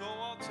 So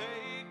I'll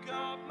take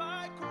up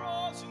my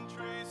cross and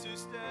trace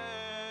his steps.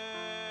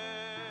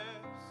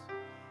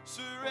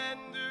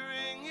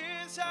 Surrendering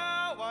is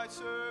how I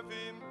serve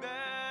him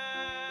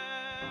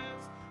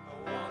best. I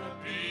want to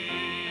be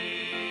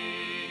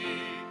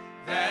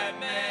that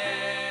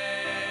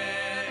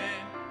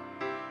man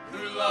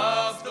who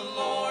loves the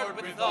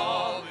Lord with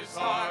all his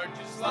heart,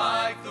 just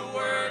like the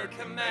word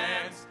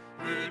commands,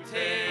 who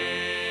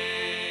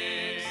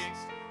takes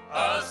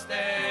a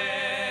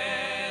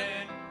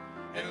stand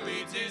and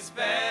leads his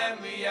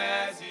family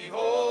as he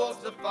holds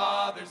the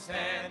Father's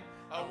hand.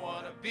 I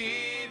want to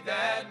be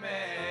that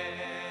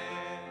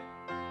man,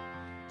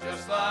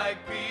 just like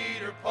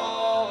Peter,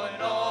 Paul,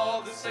 and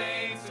all the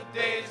saints of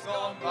days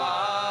gone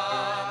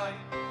by.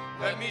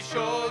 Let me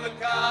show the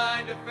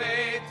kind of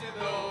faith to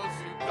those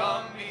who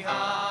come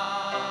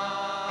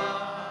behind.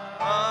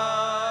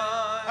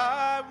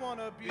 I want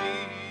to be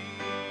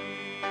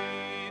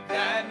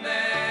that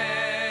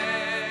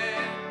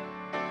man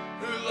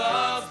who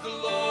loves the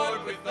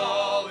Lord with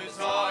all his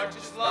heart,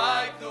 just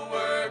like the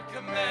word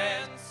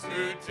commands,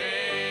 who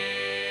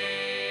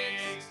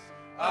takes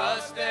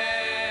a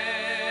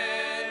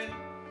stand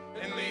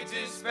and leads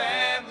his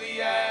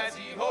family as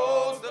he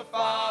holds the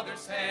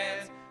Father's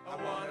hands. I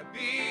want to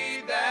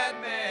be that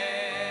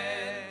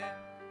man.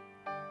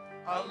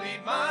 I'll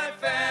lead my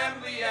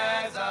family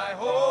as I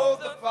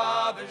hold the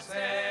Father's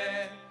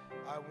hand.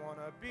 I want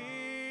to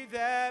be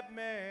that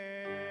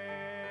man.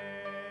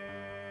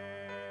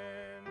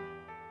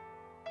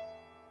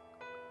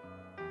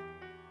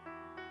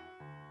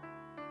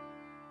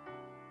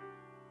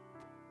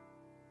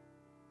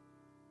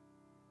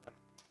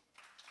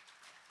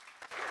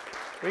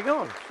 Where you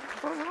going?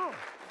 Front row.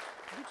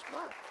 Good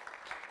spot.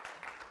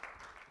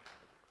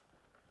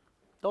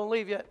 Don't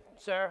leave yet,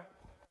 Sarah.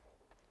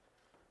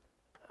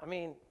 I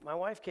mean, my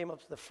wife came up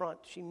to the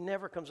front. She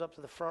never comes up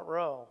to the front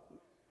row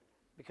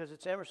because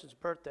it's Emerson's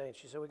birthday, and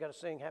she said, we got to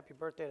sing happy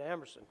birthday to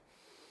Emerson.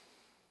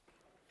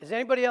 Is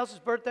anybody else's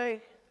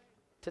birthday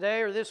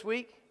today or this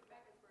week?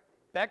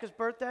 Becca's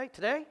birthday.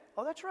 Today?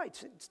 Oh, that's right.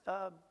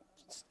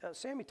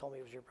 Sammy told me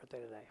it was your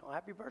birthday today. Oh,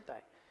 happy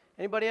birthday.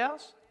 Anybody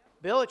else?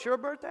 Bill, it's your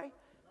birthday?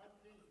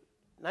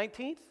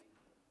 19th?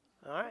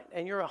 All right.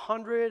 And you're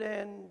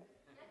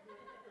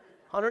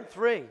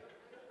 103.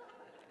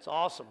 It's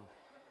awesome.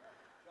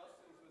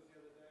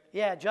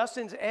 Yeah,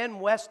 Justin's and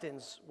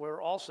Weston's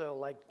were also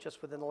like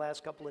just within the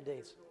last couple of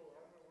days.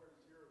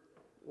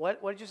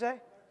 What did you say?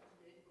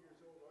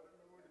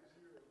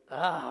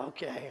 Ah,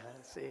 okay.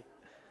 Let's see.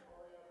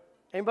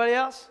 Anybody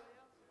else?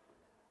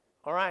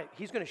 All right.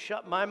 He's going to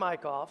shut my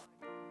mic off.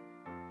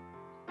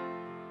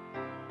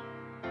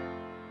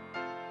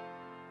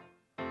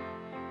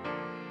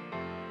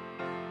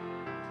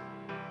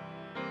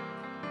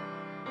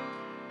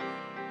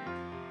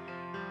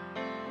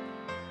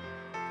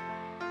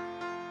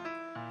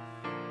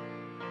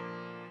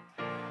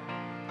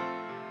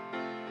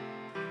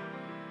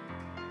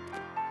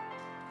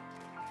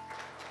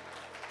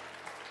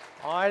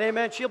 All right,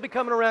 amen. She'll be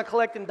coming around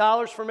collecting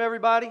dollars from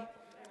everybody.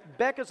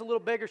 Becca's a little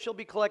bigger. She'll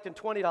be collecting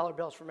 $20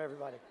 bills from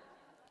everybody.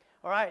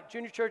 All right,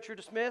 Junior Church, you're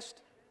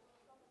dismissed.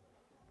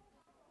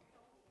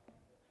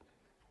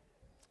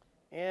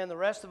 And the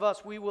rest of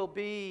us, we will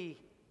be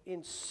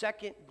in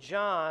 2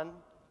 John.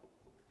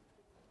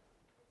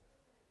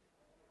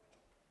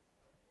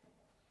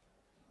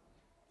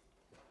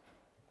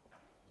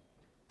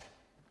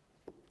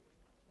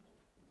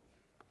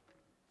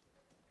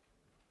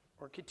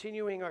 We're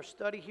continuing our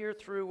study here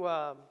through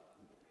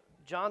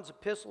John's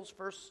epistles,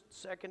 1st,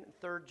 2nd, and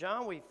 3rd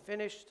John. We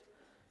finished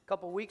a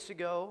couple weeks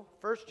ago,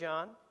 1st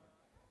John,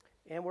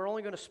 and we're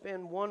only going to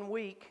spend 1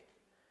 week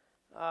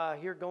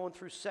here going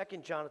through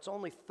 2nd John. It's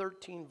only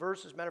 13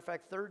 verses. Matter of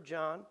fact, 3rd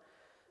John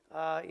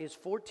is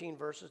 14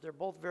 verses. They're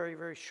both very,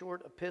 very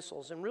short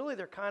epistles, and really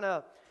they're kind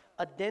of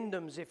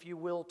addendums, if you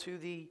will, to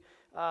the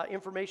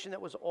information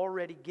that was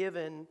already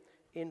given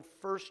in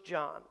 1st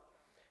John.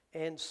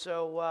 And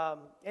so,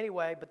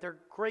 anyway, but they're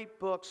great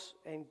books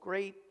and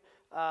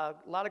a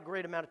lot of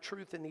great amount of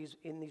truth in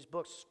these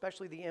books,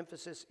 especially the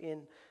emphasis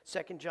in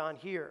 2nd John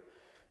here.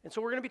 And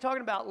so we're going to be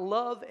talking about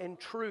love and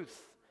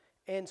truth.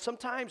 And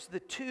sometimes the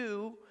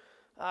two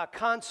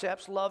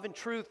concepts, love and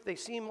truth, they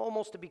seem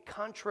almost to be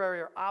contrary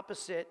or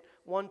opposite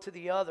one to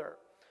the other.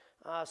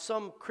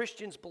 Some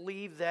Christians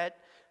believe that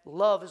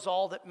love is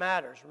all that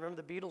matters.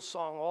 Remember the Beatles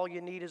song, "All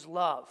You Need Is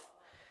Love."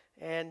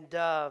 And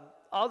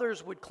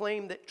others would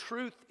claim that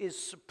truth is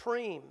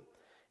supreme.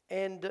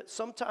 And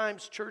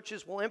sometimes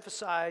churches will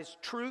emphasize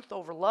truth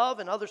over love,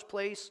 and others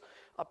place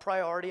a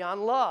priority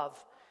on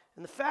love.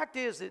 And the fact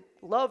is that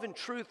love and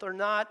truth are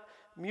not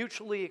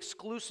mutually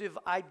exclusive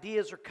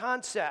ideas or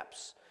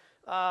concepts.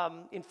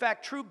 In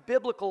fact, true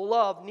biblical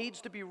love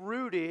needs to be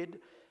rooted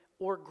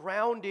or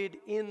grounded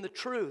in the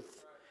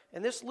truth.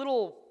 And this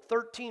little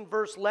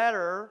 13-verse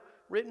letter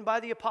written by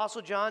the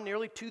Apostle John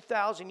nearly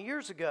 2,000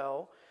 years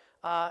ago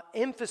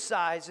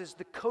emphasizes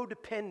the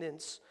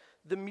codependence,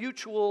 the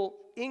mutual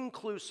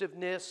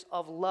inclusiveness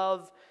of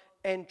love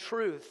and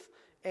truth.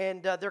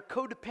 And they're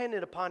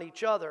codependent upon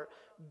each other.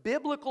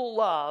 Biblical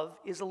love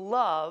is a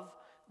love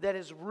that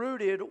is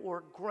rooted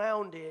or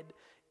grounded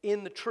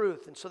in the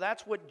truth. And so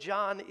that's what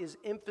John is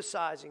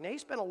emphasizing. Now, he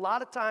spent a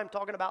lot of time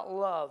talking about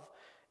love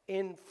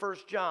in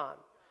 1st John.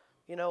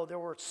 You know, there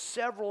were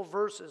several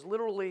verses,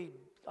 literally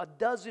a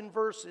dozen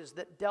verses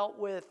that dealt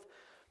with,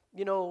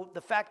 you know,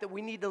 the fact that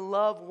we need to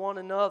love one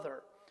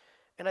another.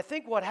 And I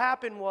think what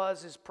happened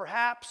is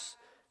perhaps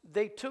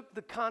they took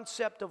the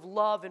concept of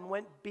love and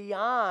went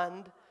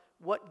beyond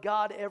what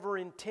God ever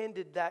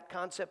intended that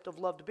concept of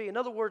love to be. In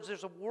other words,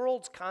 there's a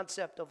world's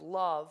concept of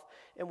love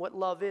and what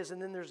love is,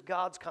 and then there's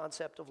God's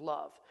concept of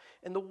love.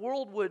 And the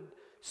world would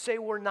say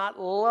we're not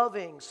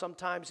loving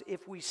sometimes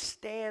if we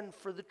stand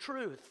for the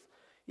truth.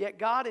 Yet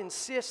God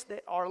insists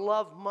that our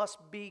love must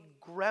be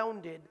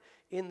grounded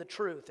in the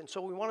truth. And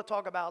so we want to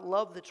talk about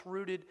love that's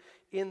rooted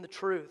in the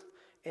truth.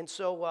 And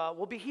so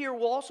we'll be here.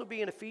 We'll also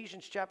be in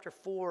Ephesians chapter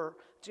 4.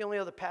 It's the only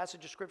other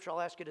passage of Scripture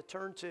I'll ask you to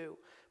turn to.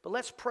 But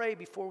let's pray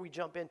before we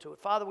jump into it.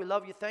 Father, we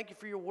love you. Thank you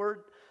for your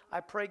word. I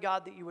pray,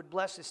 God, that you would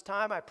bless this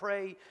time. I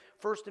pray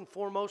first and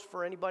foremost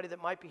for anybody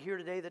that might be here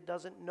today that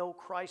doesn't know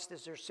Christ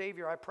as their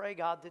Savior. I pray,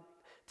 God, that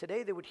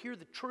today they would hear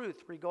the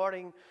truth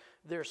regarding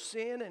their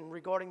sin and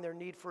regarding their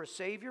need for a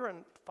Savior.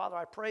 And Father,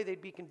 I pray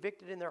they'd be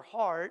convicted in their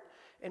heart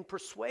and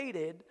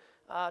persuaded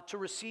to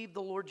receive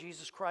the Lord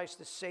Jesus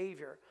Christ as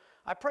Savior.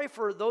 I pray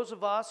for those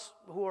of us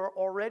who are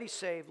already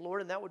saved,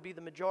 Lord, and that would be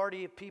the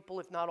majority of people,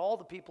 if not all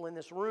the people in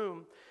this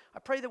room. I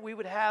pray that we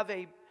would have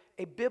a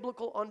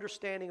biblical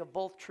understanding of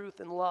both truth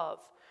and love.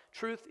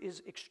 Truth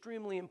is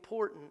extremely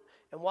important,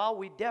 and while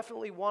we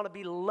definitely want to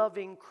be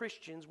loving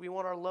Christians, we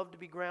want our love to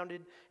be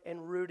grounded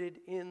and rooted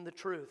in the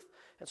truth.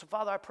 And so,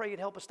 Father, I pray you'd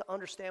help us to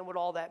understand what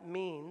all that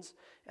means,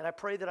 and I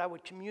pray that I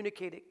would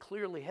communicate it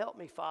clearly. Help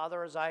me,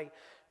 Father, as I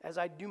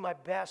do my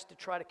best to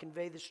try to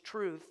convey this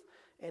truth,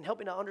 and help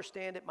me to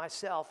understand it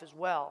myself as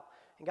well.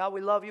 And God,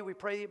 we love you. We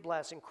pray that you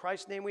bless. In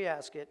Christ's name we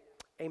ask it.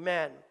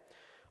 Amen.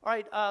 All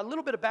right, a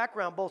little bit of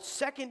background. Both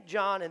 2nd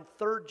John and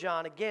 3rd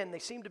John, again, they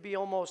seem to be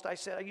almost, I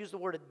use the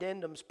word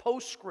addendums,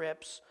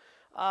 postscripts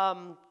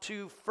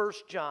to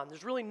 1st John.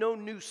 There's really no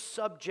new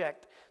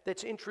subject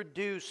that's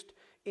introduced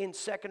in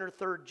 2nd or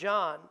 3rd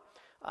John.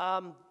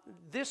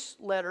 This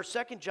letter,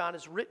 2nd John,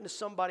 is written to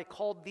somebody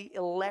called the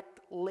elect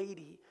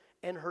lady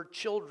and her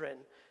children.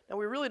 Now,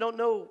 we really don't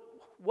know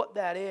what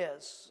that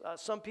is.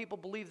 Some people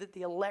believe that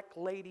the elect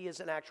lady is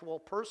an actual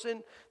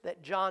person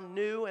that John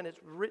knew, and it's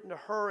written to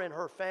her and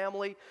her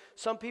family.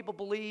 Some people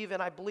believe,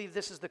 and I believe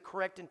this is the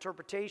correct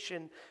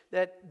interpretation,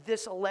 that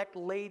this elect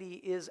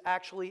lady is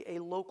actually a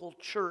local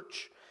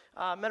church.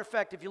 Matter of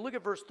fact, if you look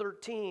at verse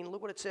 13,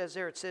 look what it says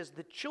there. It says,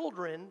 "The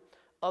children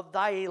of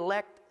thy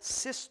elect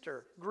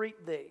sister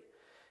greet thee."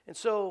 And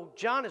so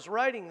John is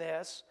writing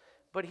this,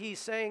 but he's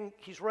saying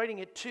he's writing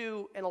it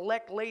to an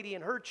elect lady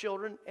and her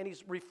children, and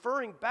he's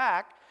referring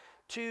back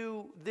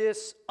to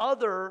this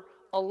other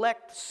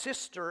elect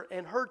sister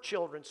and her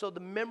children. So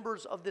the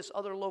members of this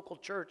other local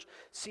church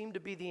seem to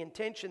be the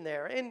intention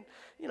there. And,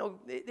 you know,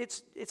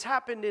 it's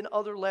happened in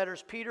other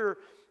letters. Peter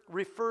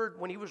referred,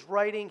 when he was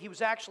writing, he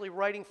was actually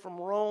writing from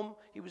Rome.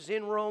 He was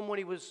in Rome when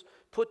he was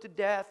put to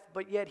death,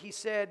 but yet he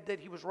said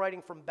that he was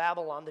writing from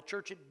Babylon. The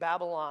church at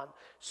Babylon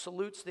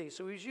salutes thee.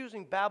 So he's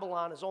using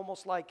Babylon as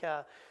almost like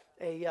a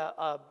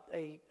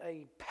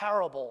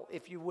parable,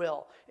 if you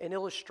will, an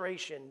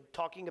illustration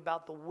talking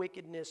about the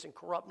wickedness and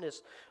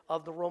corruptness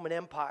of the Roman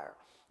Empire.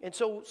 And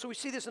so we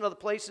see this in other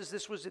places.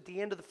 This was at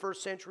the end of the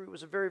 1st century. It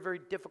was a very, very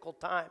difficult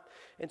time.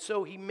 And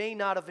so he may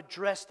not have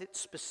addressed it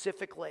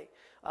specifically,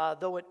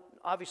 though it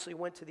obviously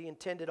went to the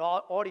intended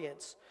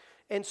audience.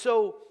 And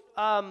so,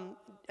 and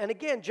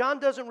again, John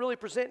doesn't really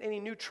present any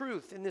new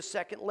truth in this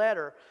second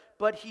letter,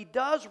 but he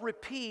does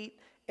repeat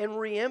and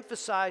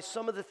reemphasize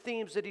some of the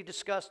themes that he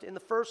discussed in the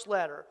first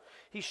letter.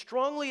 He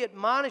strongly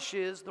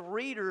admonishes the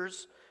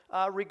readers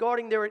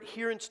regarding their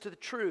adherence to the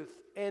truth,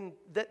 and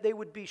that they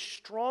would be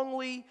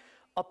strongly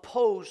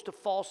opposed to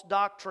false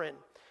doctrine.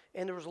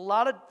 And there was a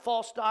lot of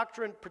false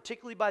doctrine,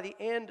 particularly by the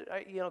end.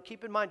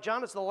 Keep in mind,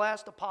 John is the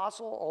last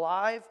apostle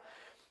alive.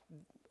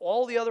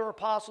 All the other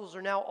apostles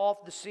are now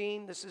off the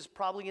scene. This is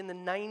probably in the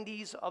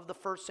 90s of the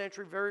first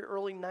century, very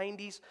early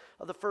 90s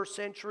of the first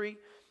century.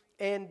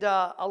 And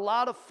a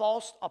lot of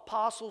false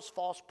apostles,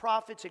 false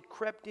prophets had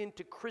crept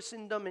into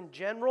Christendom in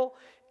general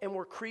and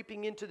were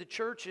creeping into the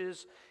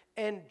churches.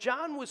 And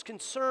John was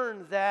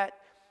concerned that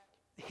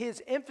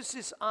his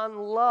emphasis on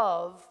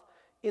love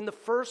in the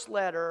first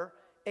letter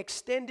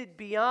extended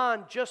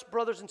beyond just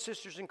brothers and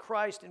sisters in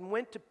Christ and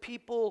went to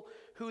people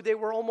who they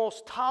were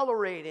almost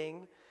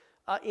tolerating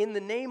in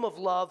the name of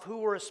love, who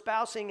were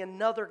espousing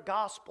another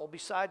gospel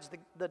besides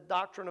the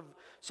doctrine of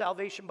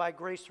salvation by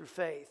grace through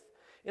faith.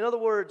 In other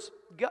words,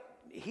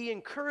 he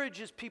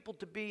encourages people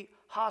to be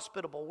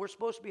hospitable. We're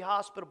supposed to be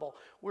hospitable.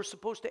 We're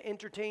supposed to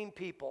entertain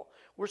people.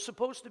 We're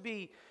supposed to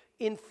be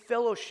in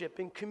fellowship,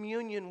 in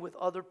communion with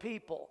other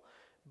people.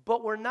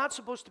 But we're not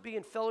supposed to be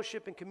in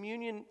fellowship and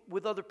communion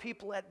with other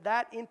people at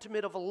that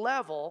intimate of a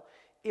level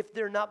if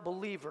they're not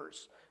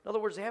believers. In other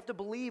words, they have to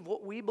believe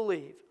what we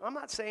believe. I'm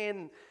not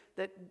saying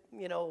that,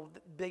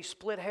 they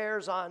split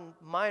hairs on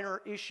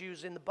minor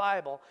issues in the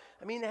Bible.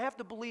 I mean, they have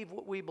to believe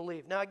what we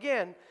believe. Now,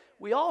 again,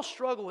 we all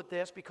struggle with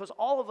this because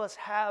all of us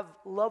have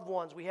loved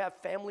ones. We have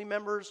family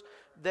members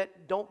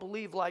that don't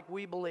believe like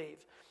we believe.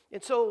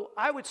 And so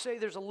I would say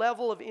there's a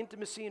level of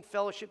intimacy and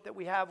fellowship that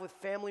we have with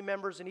family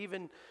members and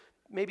even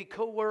maybe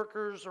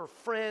coworkers or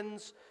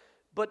friends.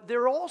 But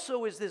there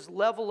also is this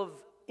level of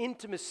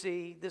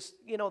intimacy,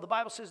 the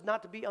Bible says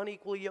not to be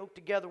unequally yoked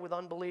together with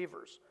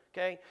unbelievers,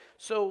 okay?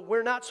 So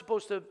we're not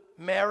supposed to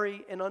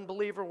marry an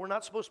unbeliever. We're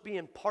not supposed to be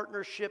in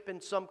partnership in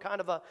some kind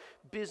of a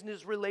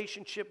business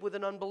relationship with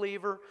an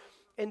unbeliever.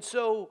 And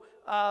so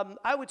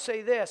I would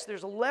say this,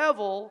 there's a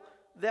level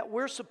that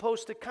we're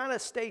supposed to kind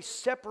of stay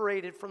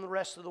separated from the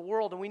rest of the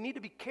world, and we need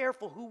to be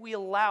careful who we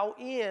allow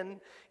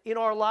in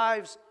our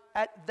lives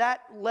at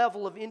that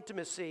level of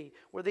intimacy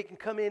where they can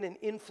come in and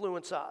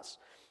influence us.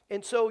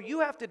 And so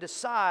you have to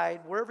decide,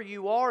 wherever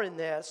you are in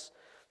this,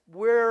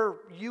 where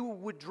you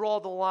would draw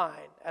the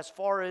line as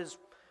far as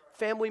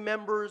family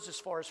members, as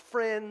far as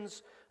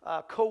friends,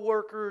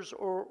 co-workers,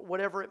 or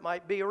whatever it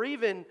might be. Or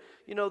even,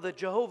 the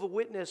Jehovah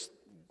Witness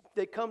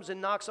that comes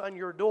and knocks on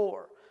your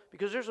door.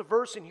 Because there's a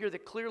verse in here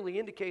that clearly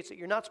indicates that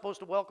you're not supposed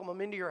to welcome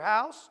them into your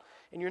house,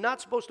 and you're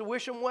not supposed to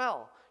wish them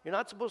well. You're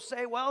not supposed to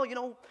say, well,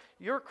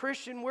 you're a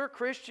Christian, we're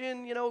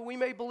Christian, we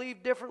may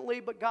believe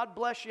differently, but God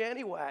bless you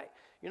anyway.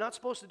 You're not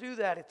supposed to do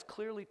that. It's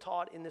clearly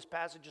taught in this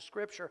passage of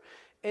Scripture.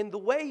 And the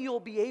way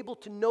you'll be able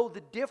to know the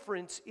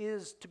difference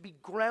is to be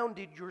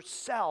grounded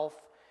yourself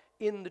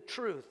in the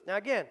truth. Now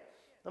again,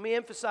 let me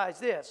emphasize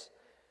this.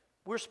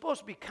 We're supposed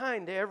to be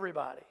kind to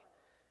everybody.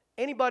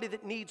 Anybody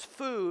that needs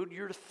food,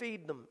 you're to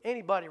feed them.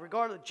 Anybody,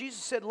 regardless.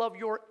 Jesus said, love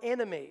your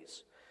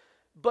enemies.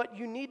 But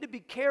you need to be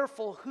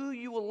careful who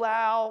you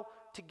allow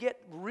to get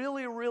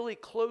really, really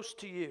close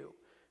to you,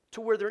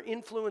 to where they're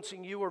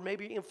influencing you or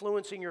maybe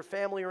influencing your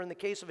family, or in the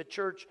case of a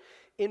church,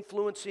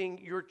 influencing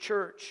your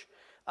church.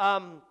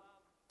 And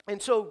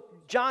so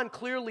John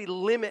clearly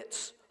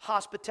limits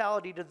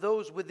hospitality to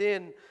those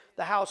within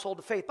the household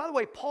of faith. By the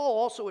way, Paul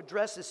also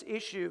addressed this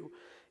issue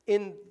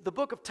in the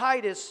book of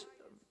Titus,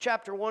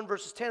 chapter 1,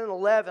 verses 10 and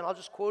 11. I'll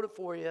just quote it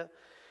for you.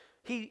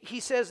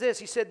 He says this,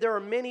 he said, there are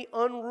many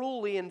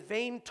unruly and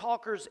vain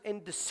talkers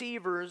and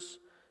deceivers,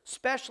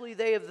 especially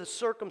they of the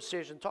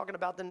circumcision, talking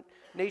about the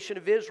nation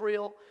of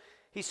Israel.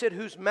 He said,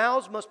 whose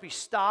mouths must be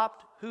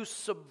stopped, who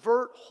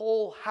subvert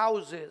whole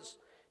houses,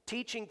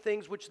 teaching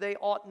things which they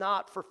ought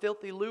not for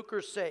filthy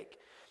lucre's sake.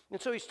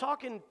 And so he's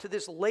talking to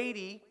this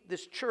lady,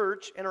 this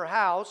church, and her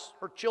house,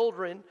 her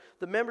children,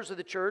 the members of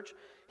the church.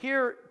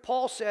 Here,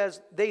 Paul says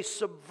they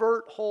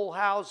subvert whole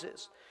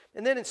houses.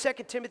 And then in 2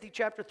 Timothy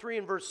chapter 3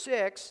 and verse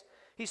 6,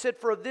 he said,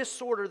 for of this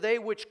sort are they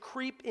which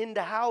creep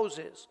into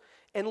houses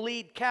and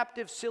lead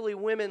captive silly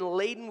women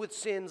laden with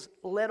sins,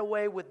 led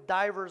away with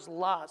divers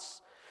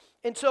lusts.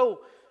 And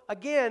so,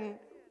 again,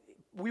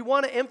 we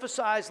want to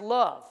emphasize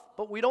love,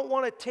 but we don't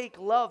want to take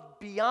love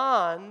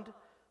beyond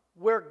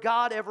where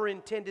God ever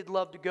intended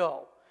love to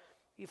go.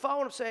 You follow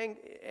what I'm saying?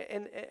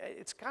 And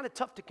it's kind of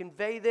tough to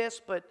convey this,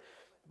 but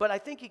I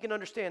think you can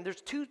understand.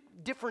 There's two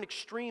different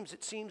extremes,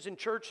 it seems, in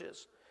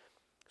churches.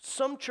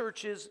 Some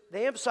churches,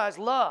 they emphasize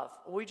love.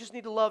 We just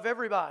need to love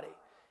everybody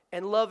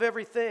and love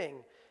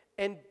everything.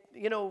 And,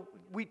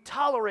 we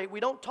tolerate, we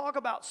don't talk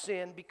about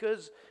sin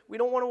because we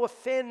don't want to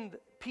offend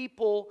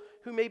people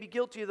who may be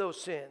guilty of those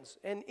sins.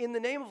 And in the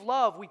name of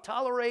love, we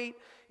tolerate.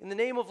 In the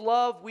name of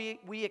love,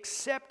 we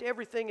accept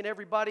everything and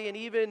everybody, and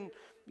even,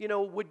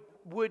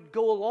 would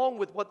go along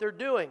with what they're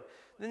doing.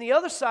 Then the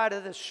other side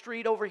of the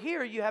street over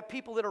here, you have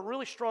people that are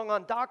really strong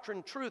on doctrine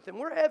and truth, and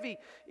we're heavy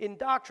in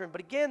doctrine.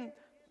 But again,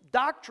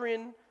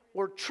 doctrine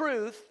or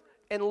truth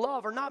and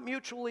love are not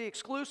mutually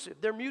exclusive.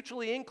 They're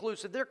mutually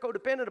inclusive. They're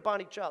codependent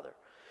upon each other.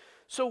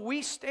 So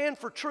we stand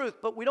for truth,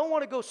 but we don't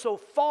want to go so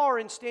far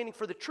in standing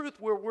for the truth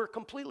where we're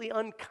completely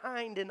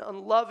unkind and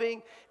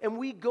unloving, and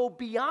we go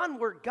beyond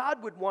where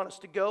God would want us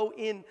to go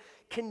in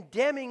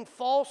condemning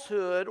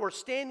falsehood or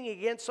standing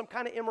against some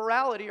kind of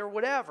immorality or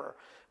whatever.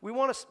 We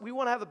want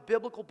to have a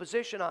biblical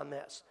position on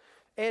this.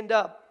 And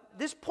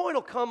this point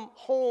will come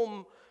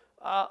home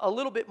a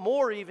little bit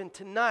more even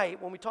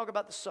tonight when we talk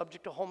about the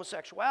subject of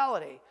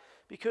homosexuality.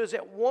 Because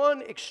at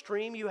one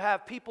extreme, you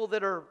have people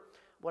that are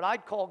what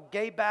I'd call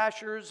gay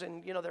bashers,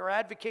 and they're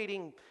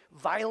advocating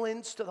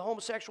violence to the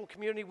homosexual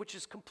community, which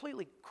is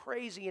completely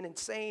crazy and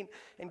insane,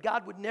 and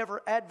God would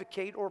never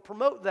advocate or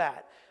promote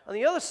that. On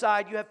the other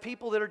side, you have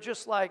people that are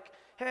just like,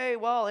 hey,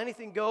 well,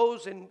 anything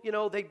goes, and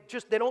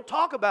they don't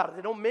talk about it.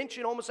 They don't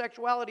mention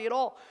homosexuality at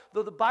all,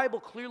 though the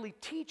Bible clearly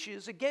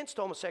teaches against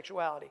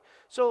homosexuality.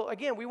 So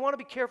again, we want to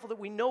be careful that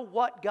we know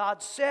what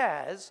God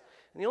says,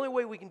 and the only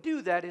way we can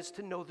do that is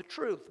to know the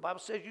truth. The Bible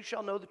says you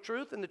shall know the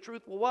truth, and the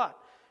truth will what?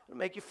 It'll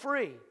make you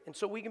free. And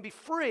so we can be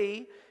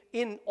free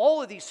in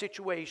all of these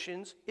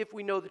situations if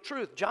we know the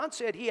truth. John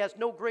said he has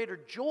no greater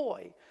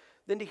joy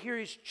than to hear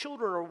his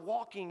children are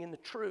walking in the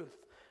truth.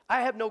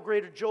 I have no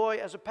greater joy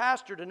as a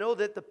pastor to know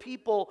that the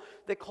people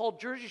that call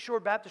Jersey Shore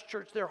Baptist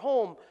Church their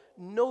home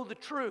know the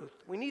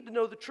truth. We need to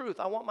know the truth.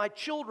 I want my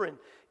children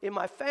in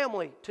my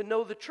family to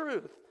know the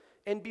truth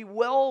and be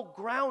well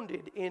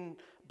grounded in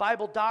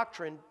Bible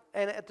doctrine.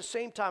 And at the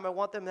same time, I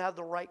want them to have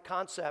the right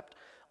concept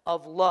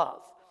of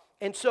love.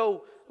 And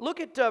so look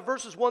at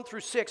verses 1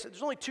 through 6.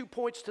 There's only 2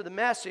 points to the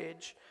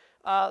message.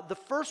 The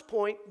first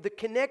point, the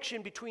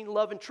connection between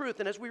love and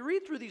truth. And as we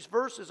read through these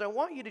verses, I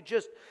want you to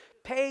just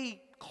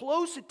pay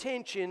close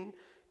attention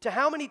to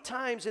how many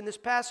times in this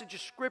passage of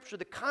Scripture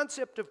the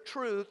concept of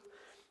truth,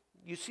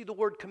 you see the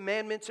word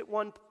commandments at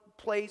one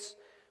place,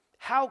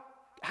 how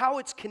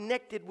it's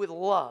connected with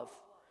love.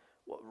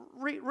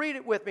 Read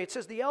it with me. It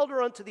says, the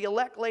elder unto the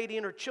elect lady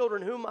and her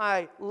children whom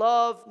I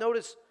love,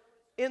 notice,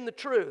 in the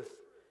truth.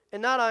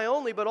 And not I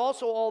only, but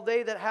also all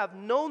they that have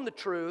known the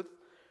truth,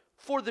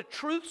 for the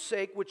truth's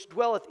sake which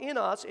dwelleth in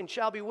us and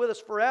shall be with us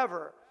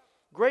forever.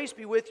 Grace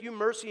be with you,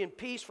 mercy and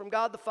peace from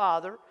God the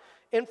Father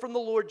and from the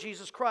Lord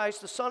Jesus Christ,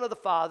 the Son of the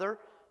Father.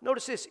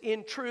 Notice this,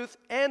 in truth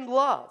and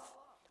love.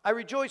 I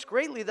rejoice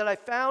greatly that I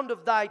found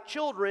of thy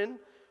children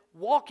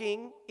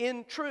walking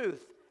in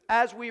truth,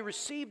 as we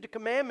received a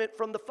commandment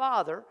from the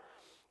Father.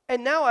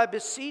 And now I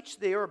beseech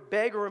thee, or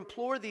beg or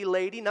implore thee,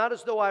 lady, not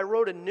as though I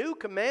wrote a new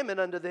commandment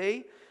unto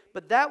thee,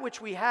 but that which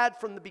we had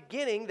from the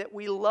beginning, that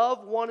we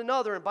love one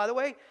another. And by the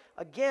way,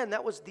 again,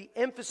 that was the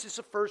emphasis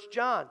of 1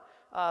 John.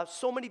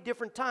 So many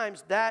different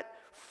times that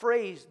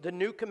phrase, the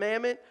new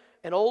commandment,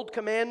 an old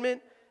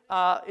commandment.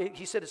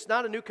 He said it's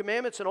not a new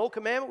commandment, it's an old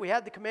commandment. We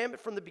had the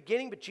commandment from the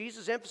beginning, but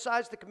Jesus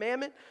emphasized the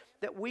commandment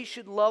that we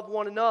should love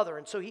one another.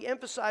 And so he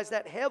emphasized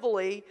that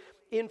heavily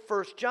in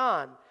 1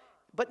 John.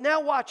 But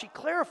now watch, he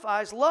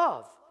clarifies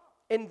love.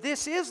 And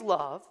this is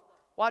love.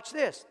 Watch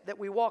this, that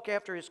we walk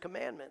after his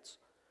commandments.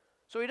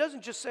 So he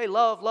doesn't just say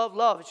love, love,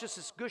 love. It's just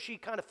this gushy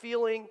kind of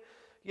feeling,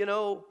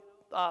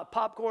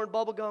 popcorn,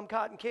 bubblegum,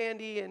 cotton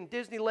candy, and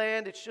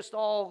Disneyland. It's just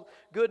all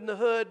good in the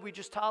hood. We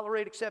just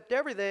tolerate, accept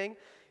everything.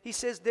 He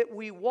says that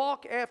we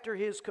walk after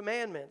his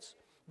commandments.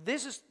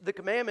 This is the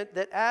commandment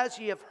that as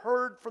ye have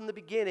heard from the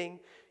beginning,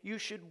 you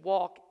should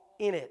walk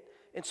in it.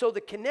 And so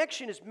the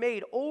connection is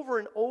made over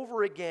and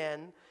over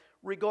again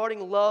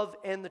regarding love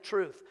and the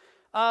truth.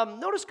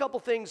 Notice a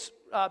couple things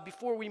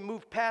before we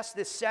move past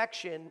this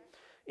section.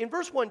 In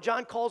verse 1,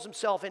 John calls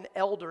himself an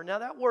elder. Now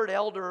that word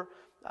elder,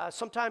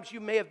 sometimes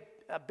you may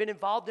have been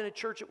involved in a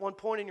church at one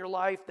point in your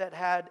life that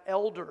had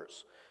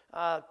elders.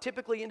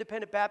 Typically,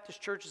 independent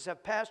Baptist churches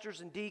have pastors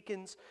and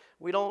deacons.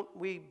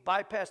 We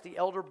bypass the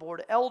elder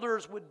board.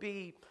 Elders would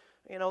be,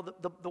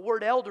 the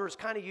word elder is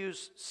kind of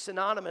used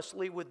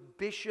synonymously with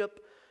bishop,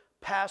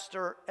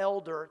 pastor,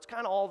 elder. It's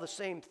kind of all the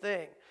same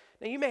thing.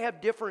 Now, you may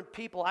have different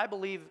people, I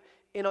believe,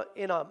 in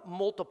a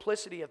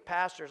multiplicity of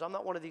pastors. I'm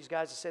not one of these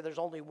guys that say there's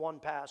only one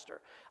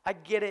pastor. I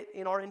get it.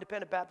 In our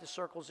independent Baptist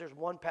circles, there's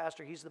one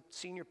pastor. He's the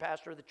senior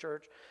pastor of the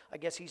church. I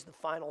guess he's the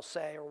final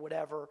say or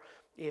whatever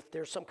if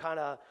there's some kind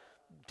of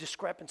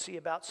discrepancy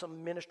about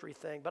some ministry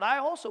thing. But I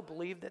also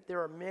believe that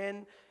there are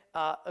men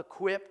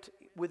equipped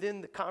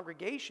within the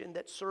congregation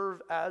that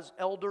serve as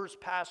elders,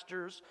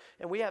 pastors,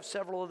 and we have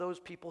several of those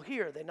people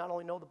here. They not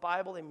only know the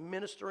Bible, they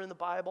minister in the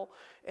Bible,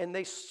 and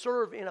they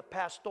serve in a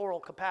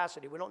pastoral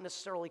capacity. We don't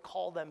necessarily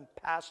call them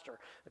pastor.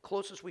 The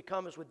closest we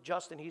come is with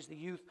Justin. He's the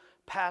youth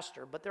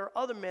pastor. But there are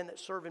other men that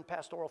serve in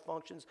pastoral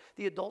functions.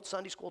 The adult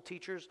Sunday school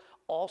teachers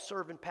all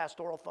serve in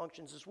pastoral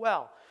functions as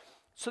well.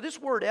 So this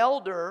word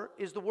elder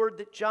is the word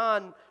that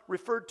John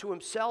referred to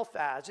himself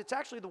as. It's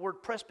actually the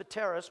word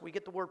presbyteros. We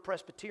get the word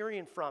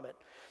Presbyterian from it.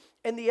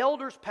 And the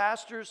elders,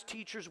 pastors,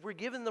 teachers were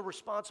given the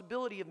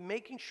responsibility of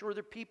making sure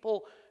that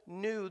people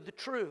knew the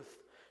truth.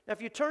 Now,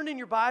 if you turn in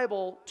your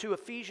Bible to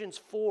Ephesians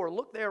 4,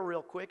 look there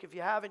real quick. If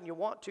you haven't and you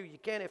want to, you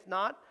can. If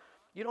not,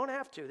 you don't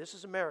have to. This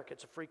is America.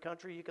 It's a free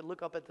country. You can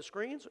look up at the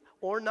screens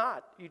or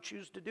not. You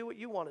choose to do what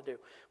you want to do.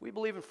 We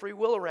believe in free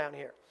will around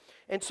here.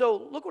 And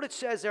so look what it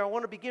says there. I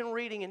want to begin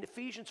reading in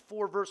Ephesians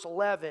 4, verse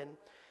 11,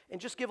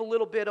 and just give a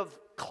little bit of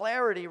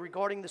clarity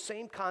regarding the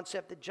same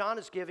concept that John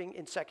is giving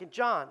in 2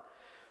 John.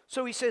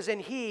 So he says,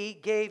 and he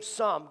gave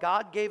some.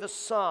 God gave us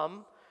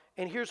some.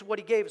 And here's what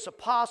he gave us: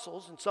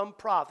 apostles and some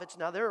prophets.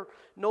 Now they're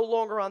no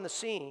longer on the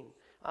scene.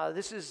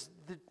 This is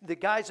the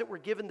guys that were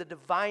given the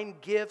divine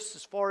gifts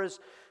as far as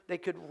they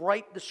could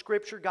write the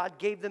scripture. God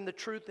gave them the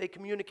truth. They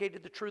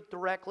communicated the truth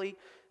directly.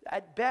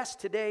 At best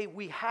today,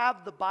 we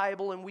have the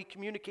Bible and we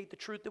communicate the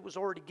truth that was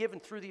already given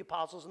through the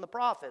apostles and the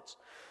prophets.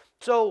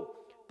 So,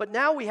 but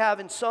now we have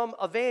in some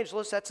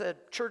evangelists, that's a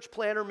church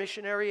planter,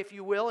 missionary, if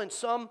you will, and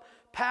some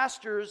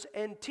pastors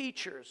and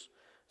teachers.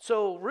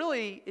 So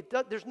really,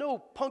 there's no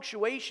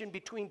punctuation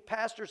between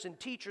pastors and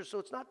teachers, so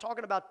it's not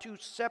talking about two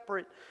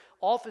separate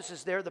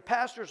offices there. The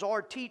pastors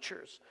are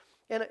teachers.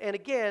 And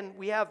again,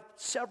 we have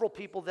several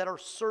people that are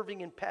serving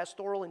in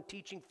pastoral and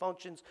teaching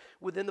functions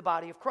within the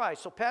body of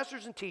Christ. So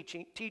pastors and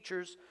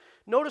teachers,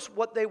 notice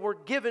what they were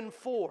given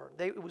for.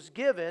 They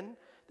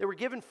were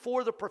given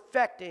for the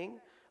perfecting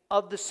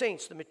of the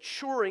saints, the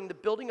maturing, the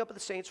building up of the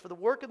saints, for the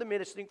work of the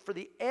ministry, for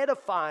the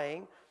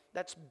edifying,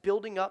 that's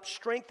building up,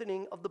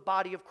 strengthening of the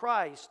body of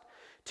Christ,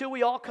 till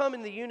we all come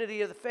in the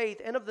unity of the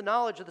faith and of the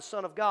knowledge of the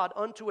Son of God,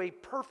 unto a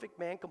perfect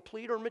man,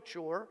 complete or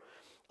mature,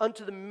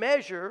 unto the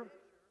measure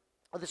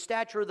of the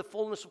stature of the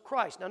fullness of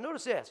Christ. Now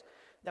notice this,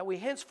 that we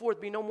henceforth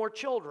be no more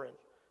children,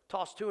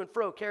 tossed to and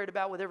fro, carried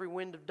about with every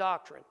wind of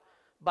doctrine,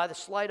 by the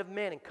sleight of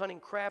men and cunning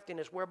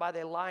craftiness, whereby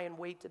they lie in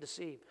wait to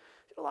deceive.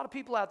 There's a lot of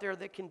people out there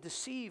that can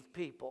deceive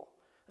people.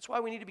 That's why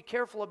we need to be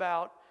careful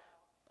about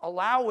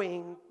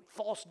allowing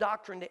false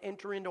doctrine to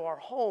enter into our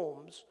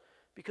homes,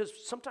 because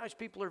sometimes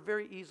people are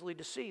very easily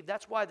deceived.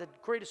 That's why the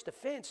greatest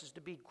defense is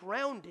to be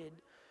grounded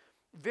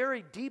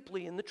very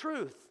deeply in the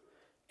truth.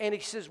 And he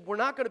says, we're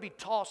not going to be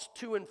tossed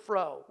to and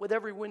fro with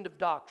every wind of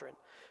doctrine.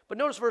 But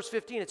notice verse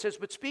 15, it says,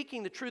 but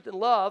speaking the truth in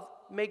love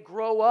may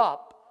grow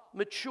up,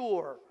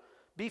 mature,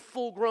 be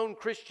full-grown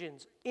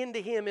Christians, into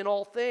him in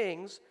all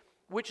things,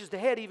 which is the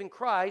head, even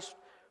Christ,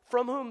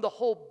 from whom the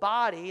whole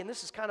body, and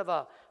this is kind of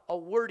a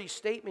wordy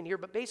statement here,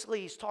 but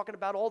basically he's talking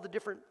about all the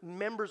different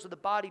members of the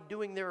body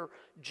doing their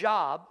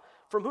job,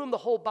 from whom the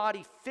whole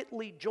body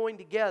fitly joined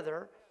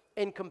together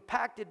and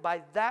compacted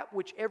by that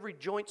which every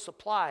joint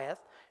supplieth.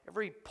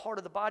 Every part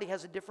of the body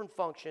has a different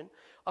function.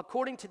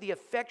 According to the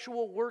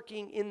effectual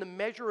working in the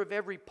measure of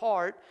every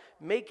part,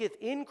 maketh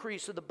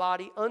increase of the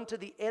body unto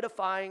the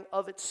edifying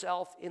of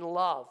itself in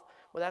love.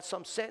 Well, that's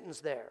some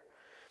sentence there.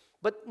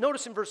 But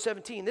notice in verse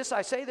 17, this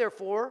I say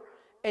therefore,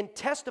 and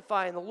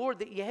testify in the Lord,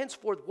 that ye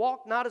henceforth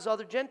walk not as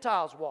other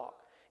Gentiles walk,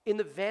 in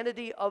the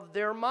vanity of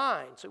their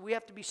minds. So we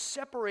have to be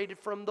separated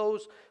from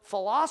those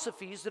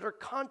philosophies that are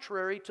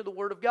contrary to the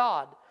Word of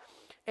God.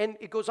 And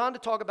it goes on to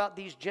talk about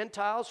these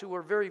Gentiles who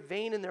are very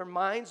vain in their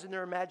minds and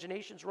their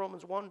imaginations,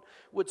 Romans 1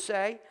 would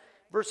say.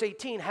 Verse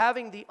 18,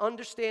 having the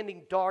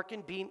understanding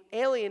darkened, being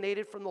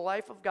alienated from the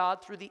life of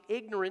God through the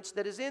ignorance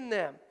that is in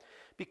them,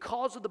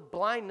 because of the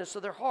blindness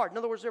of their heart. In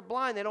other words, they're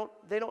blind. They don't.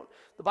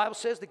 The Bible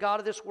says the God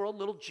of this world,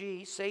 little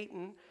g,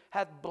 Satan,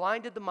 hath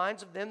blinded the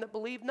minds of them that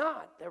believe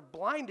not. They're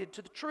blinded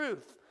to the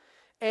truth.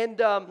 And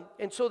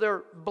so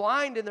they're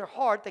blind in their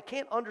heart. They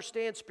can't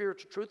understand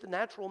spiritual truth. The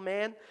natural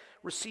man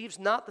receives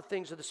not the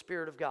things of the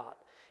Spirit of God.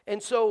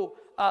 And so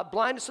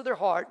blindness of their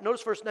heart.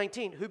 Notice verse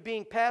 19. Who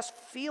being past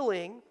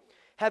feeling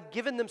have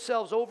given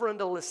themselves over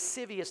unto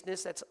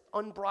lasciviousness, that's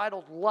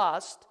unbridled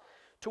lust,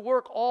 to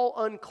work all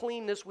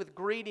uncleanness with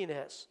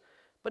greediness.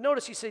 But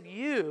notice he said,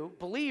 you,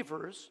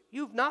 believers,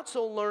 you've not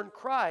so learned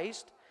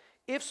Christ,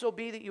 if so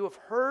be that you have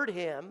heard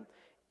him,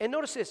 and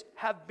notice this,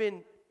 have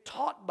been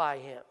taught by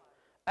him,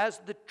 as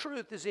the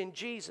truth is in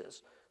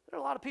Jesus. There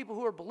are a lot of people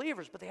who are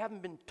believers, but they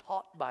haven't been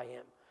taught by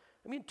him.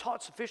 I mean,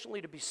 taught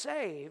sufficiently to be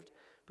saved,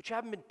 but you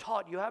haven't been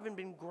taught, you haven't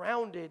been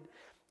grounded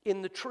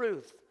in the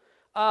truth.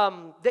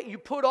 That you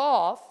put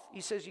off,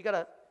 he says you got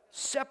to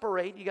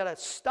separate, you got to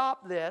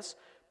stop this,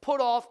 put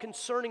off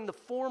concerning the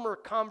former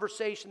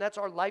conversation, that's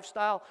our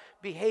lifestyle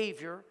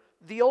behavior,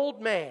 the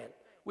old man,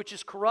 which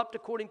is corrupt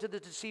according to the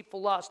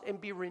deceitful lust, and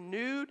be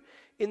renewed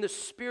in the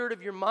spirit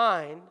of your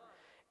mind,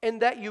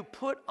 and that you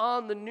put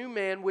on the new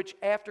man, which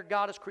after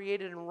God is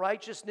created in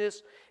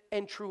righteousness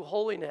and true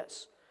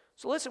holiness.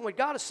 So listen, what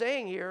God is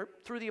saying here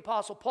through the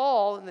Apostle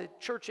Paul and the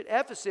church at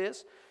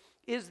Ephesus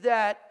is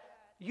that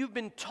you've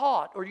been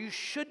taught, or you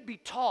should be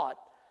taught,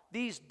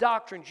 these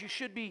doctrines. You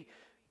should be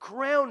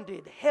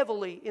grounded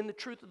heavily in the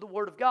truth of the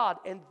Word of God,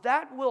 and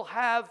that will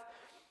have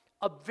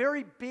a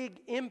very big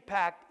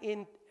impact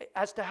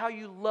as to how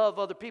you love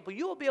other people.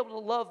 You will be able to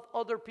love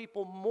other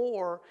people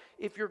more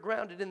if you're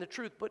grounded in the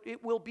truth, but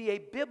it will be a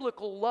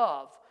biblical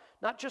love,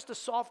 not just a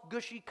soft,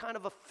 gushy kind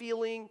of a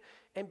feeling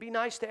and be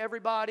nice to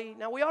everybody.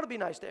 Now, we ought to be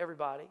nice to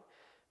everybody,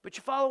 but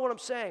you follow what I'm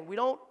saying.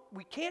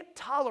 We can't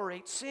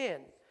tolerate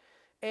sin.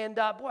 And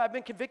boy, I've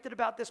been convicted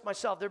about this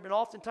myself. There have been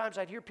oftentimes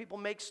I'd hear people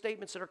make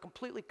statements that are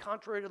completely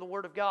contrary to the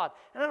Word of God,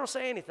 and I don't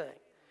say anything.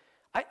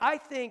 I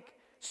think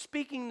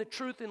speaking the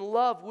truth in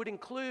love would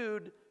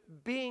include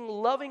being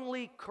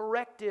lovingly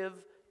corrective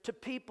to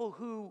people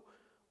who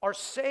are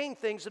saying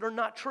things that are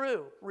not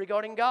true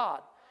regarding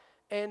God.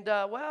 And,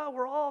 well,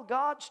 we're all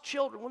God's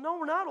children. Well, no,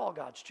 we're not all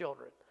God's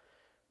children.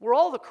 We're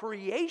all the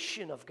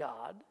creation of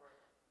God,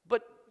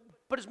 but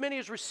as many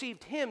as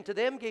received him, to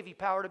them gave he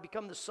power to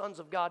become the sons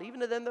of God, even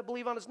to them that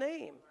believe on his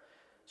name.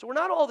 So we're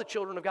not all the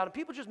children of God, and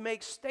people just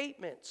make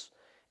statements.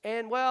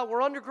 And, well,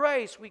 we're under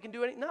grace, we can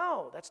do anything.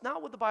 No, that's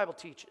not what the Bible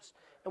teaches.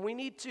 And we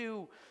need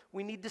to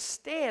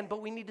stand,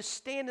 but we need to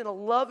stand in a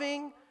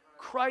loving,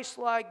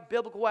 Christ-like,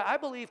 biblical way. I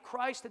believe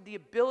Christ had the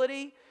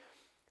ability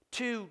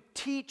to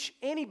teach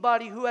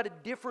anybody who had a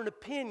different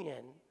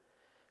opinion.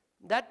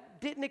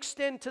 That didn't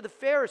extend to the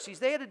Pharisees.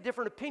 They had a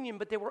different opinion,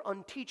 but they were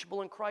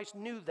unteachable, and Christ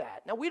knew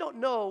that. Now, we don't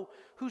know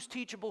who's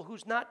teachable,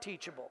 who's not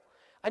teachable.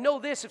 I know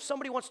this, if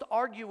somebody wants to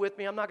argue with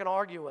me, I'm not going to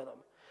argue with them.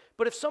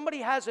 But if somebody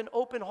has an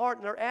open heart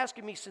and they're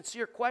asking me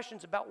sincere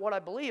questions about what I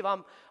believe,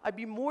 I'd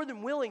be more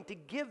than willing to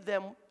give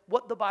them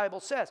what the Bible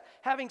says.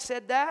 Having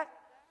said that,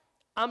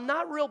 I'm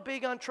not real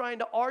big on trying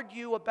to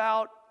argue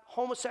about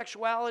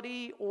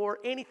homosexuality or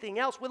anything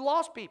else with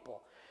lost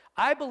people.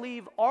 I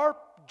believe our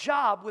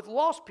job with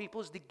lost people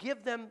is to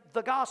give them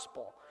the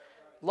gospel.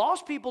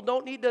 Lost people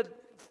don't need to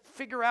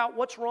figure out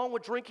what's wrong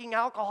with drinking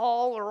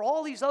alcohol or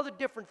all these other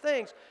different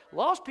things.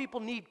 Lost people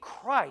need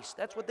Christ.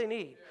 That's what they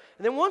need.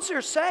 And then once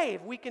they're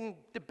saved, we can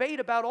debate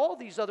about all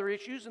these other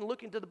issues and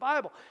look into the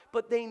Bible.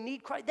 But they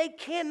need Christ. They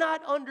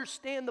cannot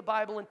understand the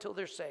Bible until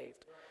they're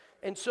saved.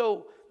 And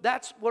so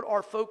that's what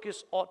our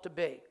focus ought to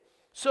be.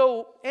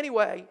 So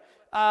anyway,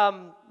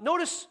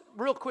 notice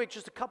real quick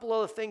just a couple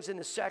other things in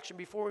this section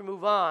before we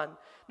move on.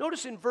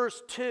 Notice in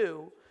verse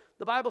 2,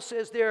 the Bible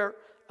says there,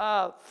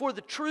 for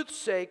the truth's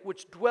sake,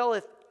 which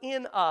dwelleth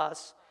in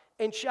us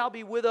and shall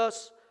be with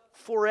us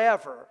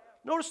forever.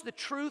 Notice the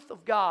truth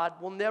of God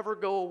will never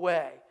go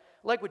away.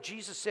 Like what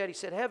Jesus said, he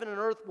said, heaven and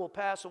earth will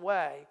pass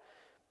away,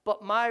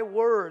 but my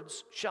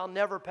words shall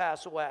never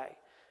pass away.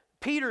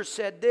 Peter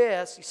said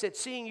this, he said,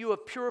 seeing you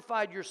have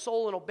purified your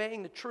soul in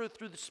obeying the truth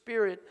through the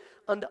Spirit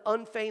unto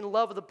unfeigned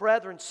love of the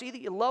brethren, see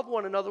that you love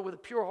one another with a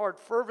pure heart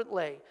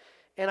fervently.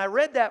 And I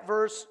read that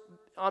verse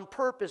on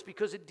purpose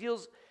because it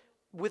deals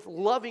with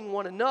loving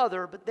one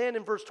another, but then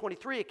in verse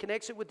 23 it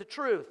connects it with the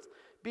truth.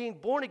 Being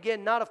born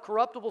again, not of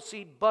corruptible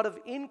seed, but of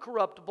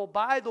incorruptible,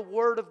 by the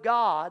word of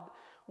God,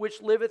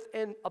 which liveth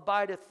and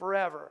abideth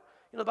forever.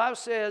 You know, the Bible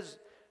says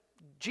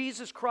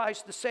Jesus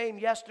Christ the same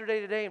yesterday,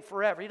 today, and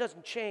forever. He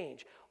doesn't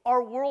change.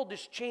 Our world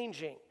is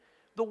changing.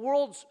 The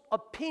world's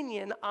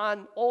opinion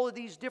on all of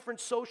these different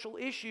social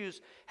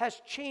issues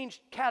has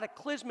changed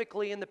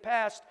cataclysmically in the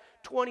past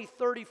 20,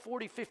 30,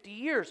 40, 50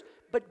 years.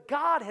 But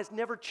God has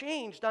never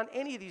changed on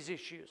any of these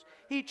issues.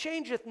 He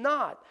changeth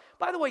not.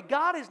 By the way,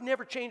 God has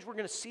never changed. We're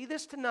going to see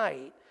this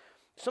tonight.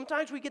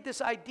 Sometimes we get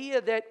this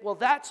idea that, well,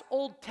 that's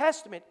Old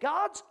Testament.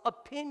 God's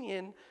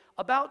opinion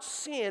about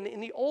sin in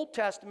the Old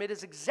Testament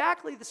is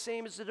exactly the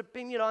same as his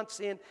opinion on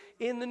sin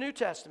in the New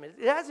Testament.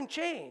 It hasn't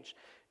changed.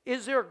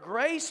 Is there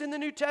grace in the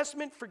New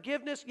Testament?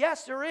 Forgiveness?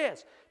 Yes, there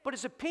is. But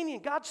his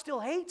opinion, God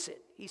still hates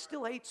it. He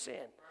still hates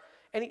sin.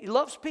 And he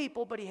loves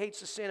people, but he hates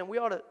the sin. And we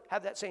ought to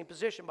have that same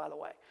position, by the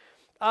way.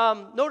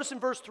 Notice in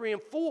verse 3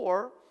 and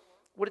 4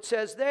 what it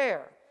says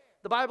there.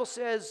 The Bible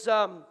says,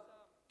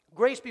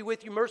 grace be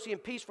with you, mercy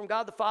and peace from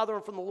God the Father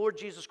and from the Lord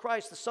Jesus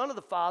Christ, the Son of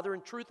the Father,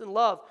 in truth and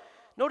love.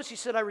 Notice he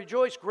said, I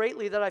rejoice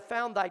greatly that I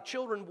found thy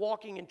children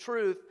walking in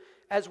truth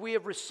as we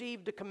have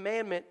received a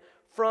commandment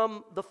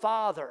from the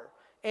Father.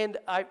 And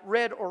I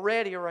read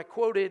already, or I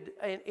quoted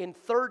in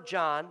 3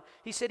 John,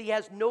 he said he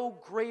has no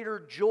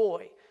greater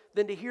joy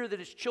than to hear that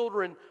his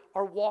children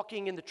are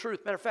walking in the truth.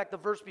 Matter of fact, the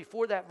verse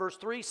before that, verse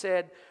 3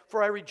 said,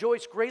 for I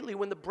rejoice greatly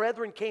when the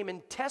brethren came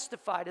and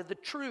testified of the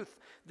truth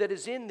that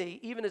is in thee,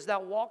 even as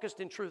thou walkest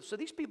in truth. So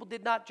these people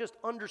did not just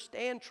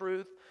understand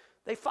truth,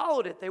 they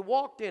followed it, they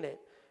walked in it.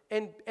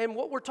 And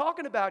what we're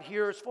talking about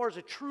here as far as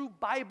a true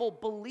Bible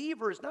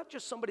believer is not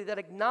just somebody that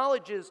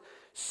acknowledges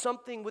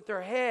something with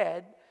their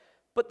head,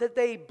 but that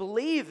they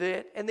believe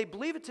it, and they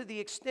believe it to the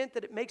extent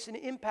that it makes an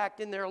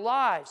impact in their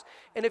lives.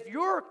 And if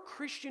your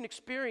Christian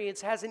experience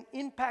has an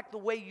impact the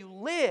way you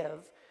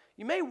live,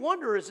 you may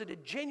wonder, is it a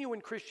genuine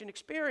Christian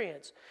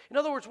experience? In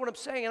other words, what I'm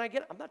saying, and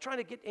I'm not trying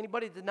to get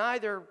anybody to deny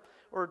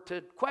or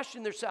to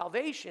question their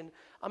salvation.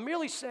 I'm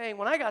merely saying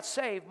when I got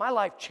saved, my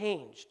life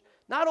changed.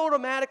 Not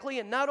automatically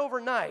and not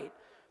overnight,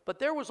 but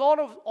there was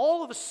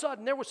all of a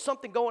sudden, there was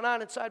something going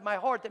on inside my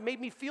heart that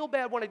made me feel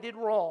bad when I did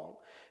wrong.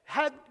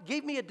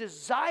 Gave me a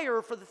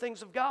desire for the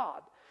things of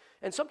God.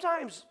 And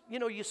sometimes, you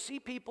know, you see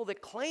people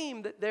that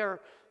claim that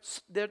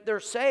they're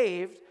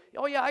saved.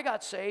 Oh yeah, I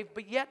got saved,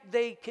 but yet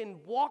they can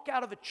walk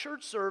out of a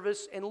church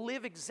service and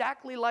live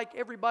exactly like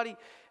everybody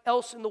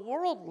else in the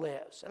world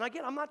lives. And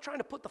again, I'm not trying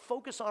to put the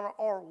focus on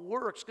our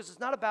works, because it's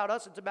not about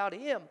us, it's about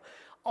Him.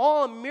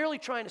 All I'm merely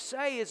trying to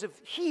say is if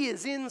He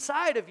is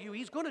inside of you,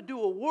 He's going to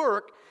do a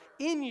work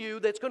in you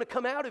that's going to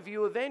come out of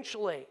you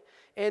eventually.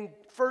 And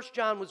 1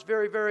 John was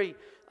very,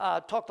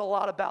 talked a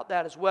lot about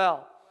that as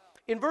well.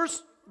 In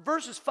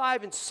verses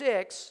 5 and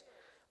 6,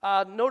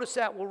 notice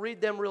that, we'll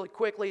read them really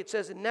quickly. It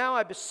says, "And now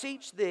I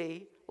beseech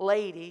thee,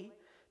 lady,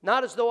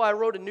 not as though I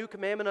wrote a new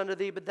commandment unto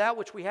thee, but that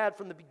which we had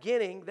from the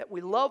beginning, that we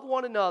love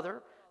one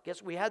another." I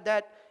guess we had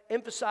that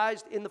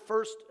emphasized in the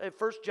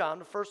first John,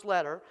 the first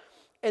letter.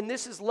 "And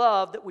this is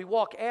love, that we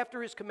walk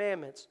after His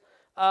commandments.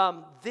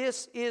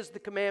 This is the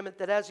commandment,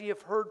 that as ye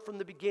have heard from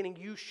the beginning,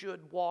 you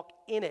should walk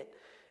in it."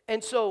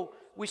 And so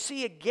we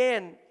see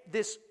again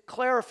this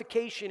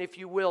clarification, if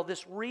you will,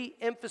 this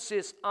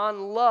re-emphasis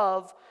on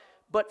love,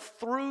 but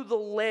through the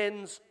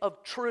lens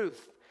of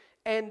truth.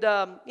 And,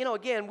 you know,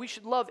 again, we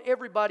should love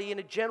everybody in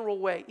a general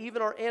way,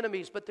 even our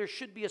enemies, but there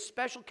should be a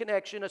special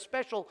connection, a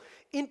special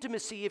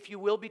intimacy, if you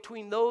will,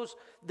 between those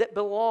that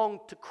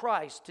belong to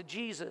Christ, to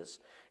Jesus.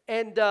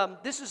 And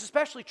this is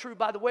especially true,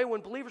 by the way,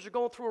 when believers are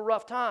going through a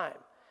rough time.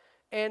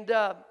 And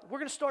we're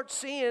going to start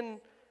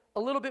seeing a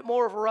little bit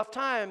more of a rough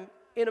time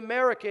in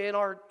America, in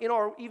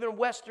our even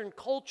Western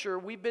culture.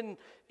 We've been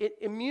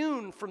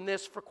immune from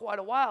this for quite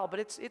a while, but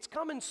it's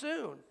coming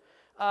soon.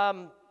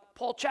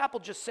 Paul Chappell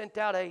just sent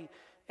out a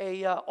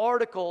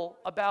article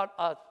about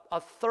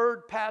a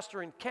third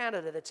pastor in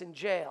Canada that's in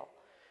jail.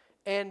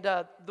 And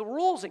the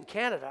rules in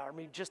Canada are, I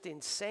mean, just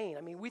insane.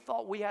 I mean, we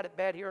thought we had it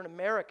bad here in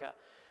America.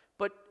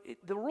 But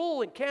the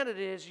rule in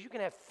Canada is you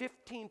can have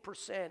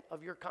 15%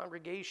 of your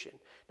congregation.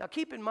 Now,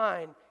 keep in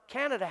mind,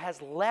 Canada has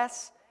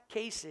less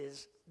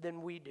cases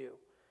than we do.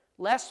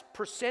 Less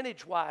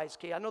percentage-wise,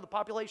 I know the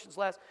population's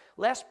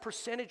less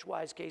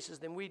percentage-wise cases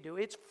than we do.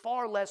 It's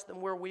far less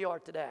than where we are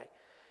today.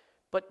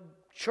 But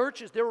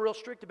churches, they were real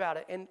strict about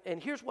it.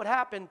 And here's what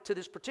happened to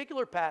this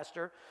particular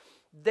pastor.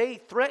 They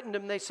threatened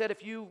him. They said,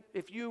 if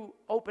you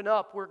open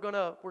up, we're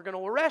gonna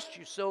arrest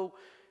you. So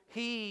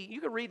you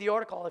can read the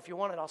article if you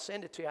want it. I'll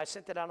send it to you. I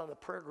sent it out on the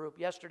prayer group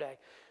yesterday.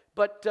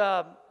 But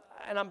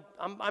and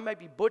I might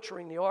be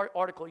butchering the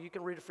article. You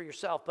can read it for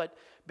yourself. But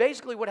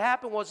basically what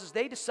happened was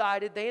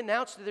they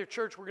announced to their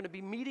church, we're going to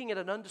be meeting at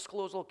an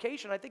undisclosed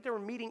location. I think they were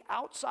meeting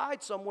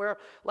outside somewhere,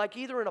 like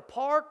either in a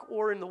park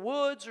or in the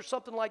woods or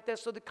something like that.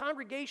 So the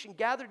congregation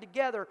gathered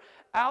together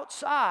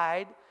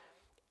outside,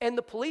 and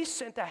the police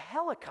sent a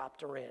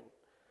helicopter in.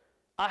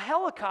 A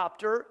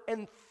helicopter,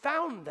 and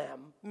found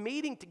them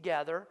meeting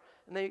together.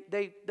 And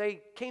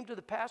they came to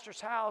the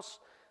pastor's house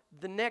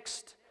the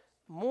next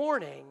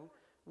morning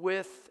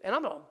with, and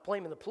I'm not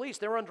blaming the police,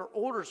 they were under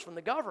orders from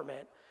the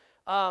government.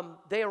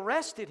 They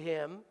arrested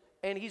him,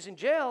 and he's in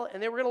jail,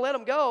 and they were going to let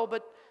him go,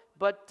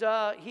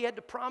 but he had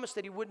to promise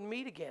that he wouldn't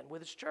meet again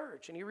with his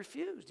church, and he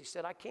refused. He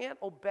said, I can't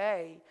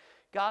obey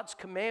God's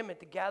commandment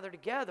to gather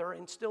together,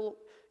 and still,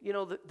 you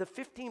know, the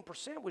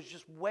 15% was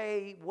just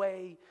way,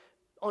 way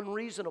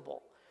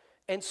unreasonable.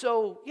 And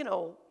so, you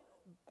know,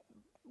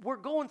 we're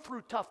going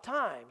through tough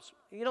times.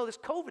 You know, this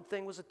COVID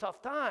thing was a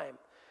tough time.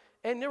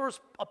 And there was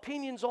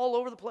opinions all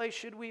over the place.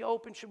 Should we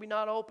open? Should we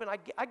not open?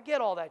 I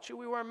get all that. Should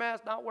we wear a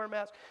mask? Not wear a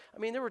mask? I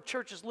mean, there were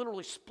churches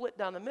literally split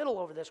down the middle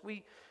over this.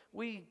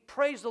 We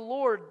praise the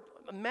Lord,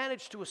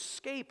 managed to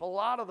escape a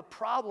lot of the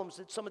problems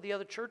that some of the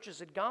other churches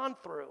had gone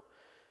through.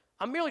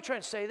 I'm merely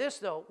trying to say this,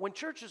 though. When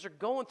churches are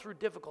going through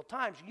difficult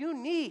times, you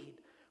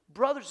need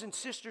brothers and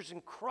sisters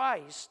in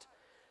Christ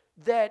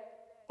that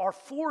are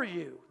for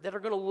you, that are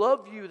going to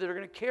love you, that are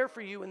going to care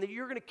for you, and that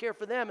you're going to care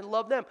for them and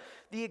love them.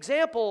 The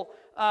example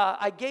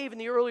I gave in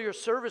the earlier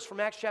service from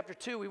Acts chapter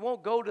 2, we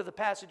won't go to the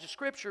passage of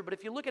Scripture, but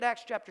if you look at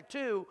Acts chapter 2,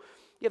 you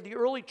have the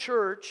early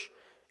church,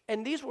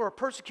 and these were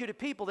persecuted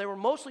people. They were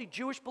mostly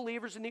Jewish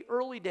believers in the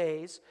early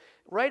days,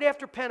 right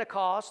after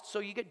Pentecost. So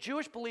you get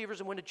Jewish believers,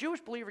 and when a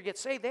Jewish believer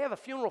gets saved, they have a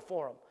funeral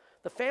for him.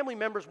 The family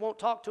members won't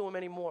talk to him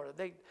anymore.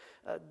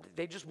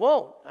 They just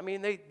won't. I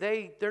mean,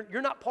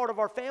 you're not part of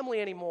our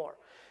family anymore.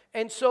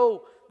 And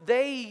so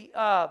they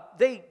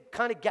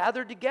kind of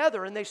gathered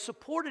together and they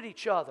supported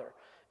each other.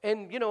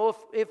 And, you know,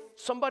 if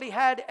somebody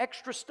had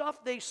extra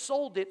stuff, they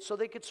sold it so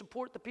they could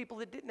support the people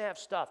that didn't have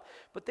stuff.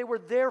 But they were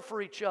there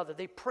for each other.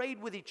 They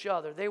prayed with each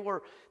other.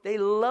 They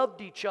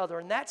loved each other.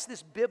 And that's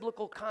this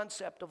biblical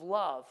concept of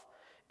love.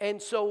 And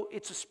so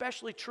it's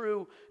especially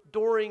true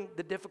during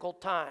the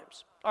difficult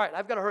times. All right,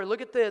 I've got to hurry.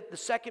 Look at the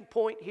second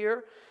point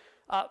here.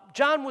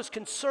 John was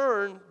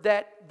concerned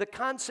that the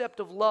concept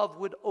of love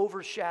would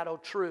overshadow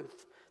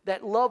truth,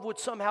 that love would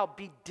somehow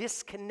be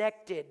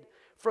disconnected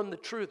from the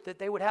truth, that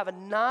they would have a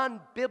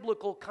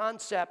non-biblical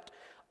concept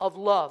of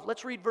love.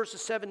 Let's read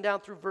verses 7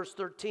 down through verse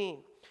 13.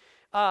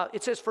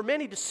 It says, "For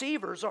many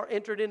deceivers are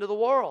entered into the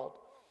world,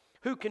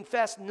 who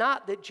confess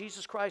not that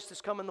Jesus Christ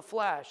has come in the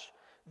flesh.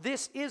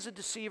 This is a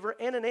deceiver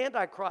and an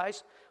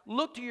antichrist.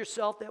 Look to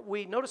yourself that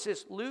we, notice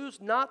this, lose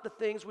not the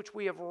things which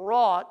we have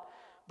wrought,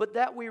 but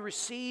that we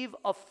receive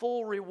a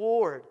full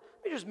reward.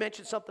 Let me just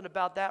mention something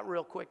about that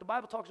real quick. The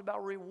Bible talks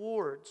about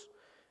rewards,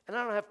 and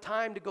I don't have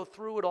time to go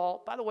through it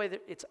all. By the way,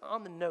 it's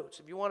on the notes.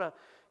 If you want to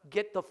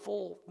get the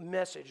full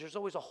message, there's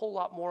always a whole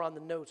lot more on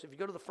the notes. If you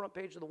go to the front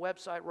page of the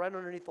website, right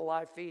underneath the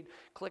live feed,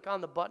 click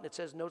on the button. It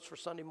says Notes for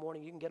Sunday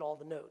Morning. You can get all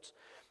the notes.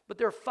 But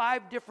there are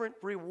 5 different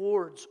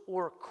rewards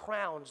or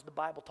crowns the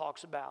Bible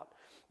talks about.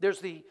 There's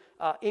the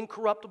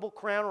incorruptible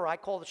crown, or I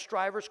call the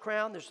striver's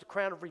crown. There's the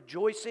crown of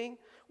rejoicing,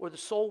 or the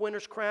soul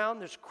winner's crown.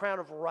 There's the crown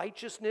of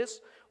righteousness,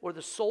 or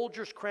the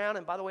soldier's crown.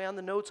 And by the way, on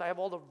the notes, I have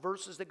all the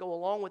verses that go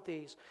along with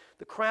these.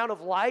 The crown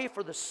of life,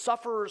 or the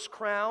sufferer's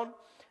crown,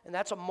 and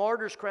that's a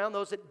martyr's crown,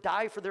 those that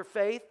die for their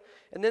faith.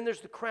 And then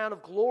there's the crown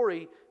of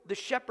glory, the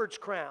shepherd's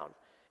crown.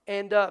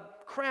 And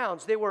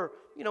crowns, they were,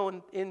 you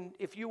know,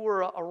 if you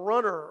were a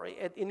runner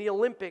in the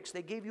Olympics,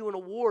 they gave you an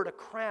award, a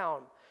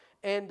crown.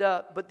 And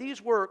but these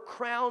were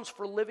crowns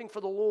for living for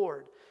the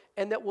Lord,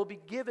 and that will be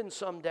given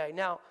someday.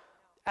 Now,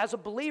 as a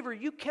believer,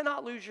 you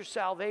cannot lose your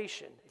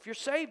salvation. If you're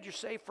saved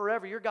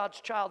forever. You're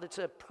God's child. It's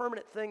a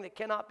permanent thing that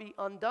cannot be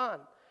undone.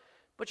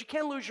 But you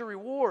can lose your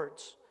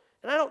rewards.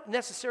 And I don't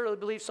necessarily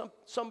believe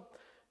some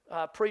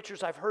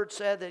preachers I've heard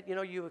said that, you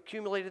know, you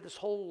accumulated this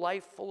whole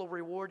life full of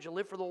rewards. You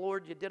lived for the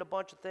Lord, you did a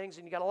bunch of things,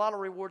 and you got a lot of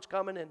rewards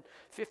coming, and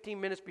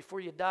 15 minutes before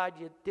you died,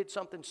 you did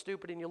something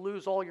stupid, and you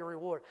lose all your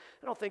reward.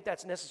 I don't think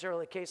that's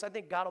necessarily the case. I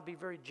think God will be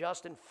very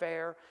just and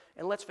fair,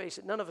 and let's face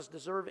it, none of us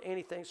deserve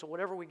anything, so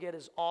whatever we get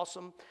is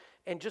awesome,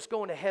 and just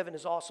going to heaven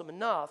is awesome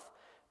enough,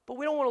 but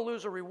we don't want to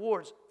lose our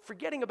rewards.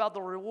 Forgetting about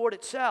the reward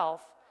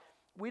itself,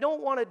 we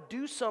don't want to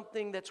do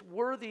something that's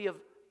worthy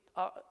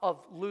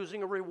of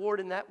losing a reward,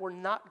 in that we're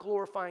not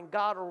glorifying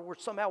God, or we're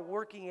somehow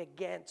working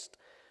against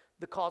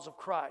the cause of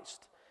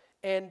Christ.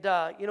 And,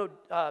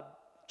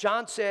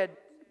 John said,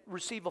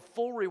 receive a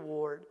full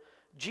reward.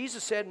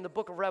 Jesus said in the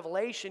book of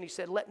Revelation, he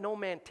said, let no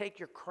man take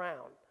your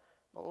crown.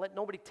 Don't let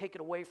nobody take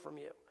it away from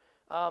you.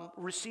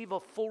 Receive a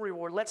full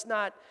reward. Let's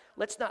not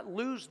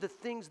lose the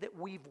things that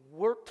we've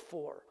worked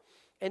for.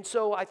 And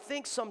so I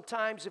think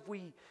sometimes if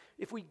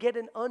we get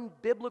an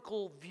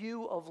unbiblical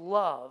view of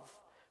love,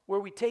 where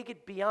we take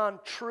it beyond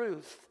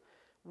truth,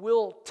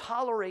 we'll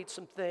tolerate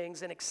some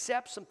things and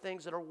accept some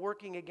things that are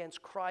working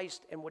against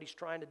Christ and what he's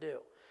trying to do.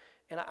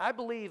 And I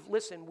believe,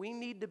 listen, we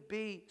need to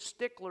be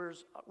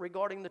sticklers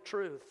regarding the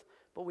truth,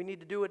 but we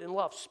need to do it in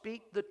love.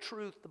 Speak the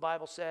truth, the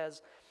Bible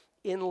says,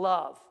 in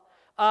love.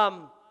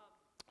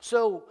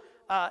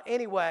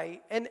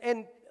 Anyway,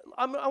 and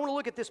I want to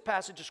look at this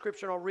passage of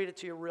Scripture, and I'll read it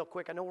to you real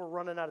quick. I know we're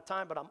running out of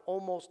time, but I'm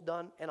almost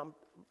done, and I'm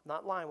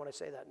not lying when I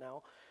say that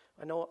now.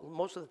 I know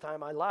most of the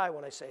time I lie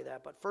when I say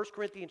that, but 1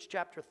 Corinthians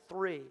chapter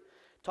 3,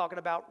 talking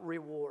about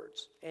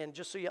rewards. And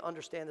just so you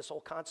understand this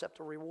whole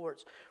concept of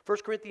rewards. 1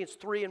 Corinthians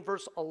 3 and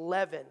verse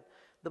 11,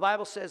 the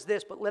Bible says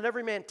this, but let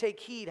every man take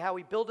heed how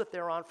he buildeth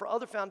thereon, for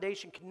other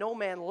foundation can no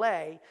man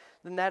lay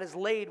than that is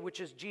laid, which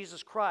is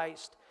Jesus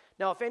Christ.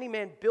 Now if any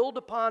man build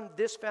upon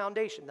this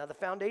foundation, now the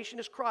foundation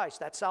is Christ,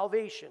 that's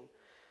salvation.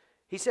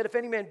 He said, if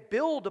any man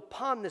build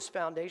upon this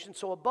foundation,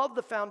 so above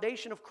the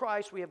foundation of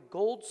Christ, we have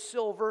gold,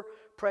 silver,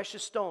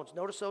 precious stones.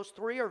 Notice those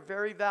 3 are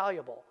very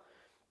valuable.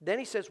 Then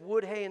he says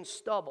wood, hay, and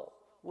stubble.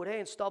 Wood, hay,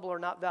 and stubble are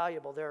not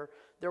valuable.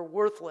 They're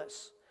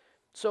worthless.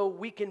 So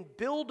we can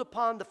build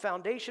upon the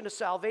foundation of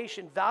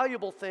salvation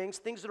valuable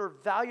things that are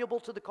valuable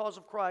to the cause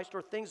of Christ,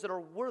 or things that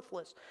are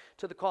worthless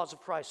to the cause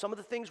of Christ. Some of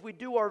the things we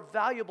do are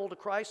valuable to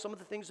Christ. Some of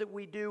the things that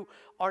we do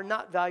are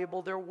not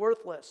valuable. They're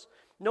worthless.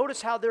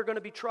 Notice how they're going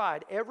to be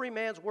tried. Every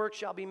man's work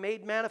shall be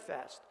made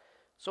manifest.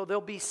 So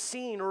they'll be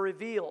seen or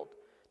revealed.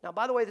 Now,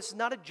 by the way, this is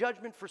not a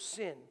judgment for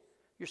sin.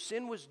 Your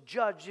sin was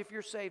judged. If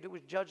you're saved, it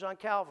was judged on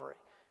Calvary.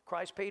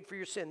 Christ paid for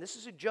your sin. This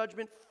is a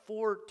judgment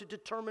to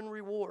determine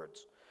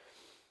rewards.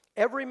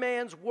 Every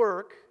man's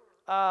work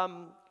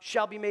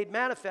shall be made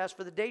manifest,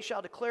 for the day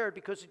shall declare it,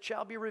 because it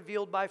shall be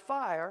revealed by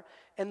fire,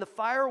 and the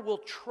fire will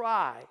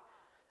try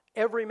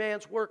every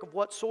man's work of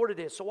what sort it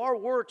is. So our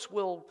works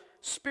will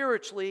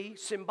spiritually,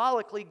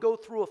 symbolically go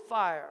through a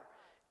fire.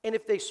 And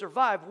if they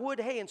survive, wood,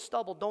 hay, and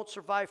stubble don't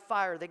survive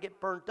fire. They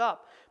get burnt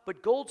up.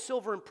 But gold,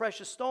 silver, and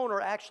precious stone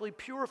are actually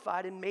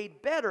purified and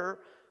made better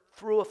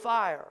through a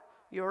fire.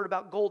 You heard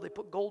about gold. They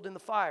put gold in the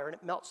fire, and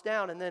it melts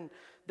down, and then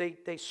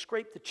they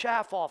scrape the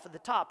chaff off at the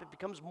top. It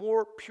becomes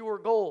more pure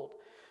gold.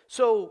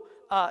 So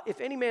if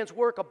any man's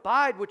work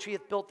abide which he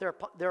hath built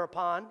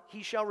thereupon,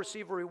 he shall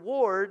receive a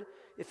reward.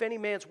 If any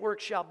man's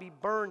work shall be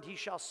burned, he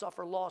shall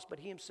suffer loss, but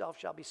he himself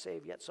shall be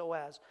saved, yet so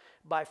as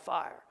by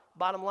fire.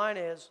 Bottom line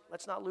is,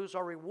 let's not lose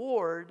our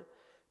reward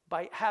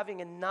by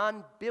having a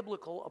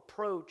non-biblical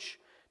approach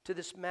to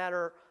this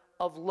matter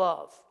of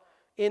love.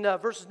 In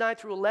verses 9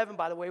 through 11,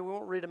 by the way, we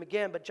won't read them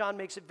again, but John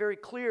makes it very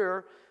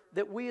clear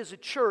that we as a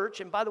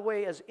church, and by the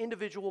way, as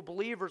individual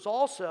believers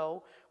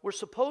also, we're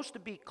supposed to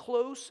be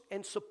close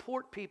and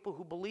support people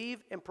who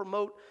believe and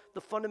promote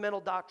the fundamental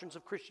doctrines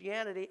of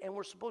Christianity, and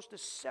we're supposed to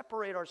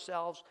separate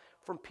ourselves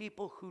from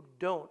people who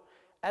don't,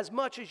 as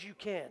much as you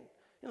can.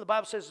 You know, the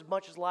Bible says, as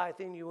much as lieth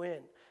in you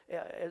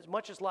as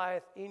much as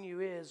lieth in you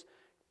is,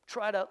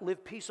 try to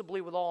live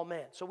peaceably with all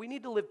men. So we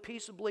need to live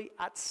peaceably.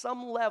 At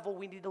some level,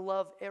 we need to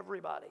love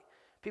everybody.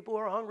 People who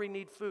are hungry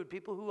need food.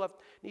 People who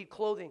need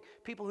clothing.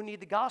 People who need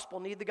the gospel.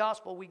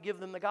 We give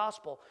them the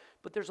gospel.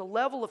 But there's a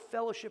level of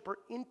fellowship or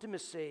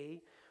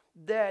intimacy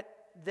that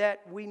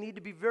we need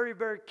to be very,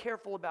 very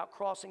careful about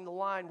crossing the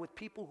line with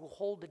people who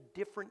hold a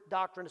different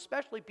doctrine,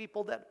 especially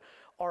people that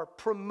are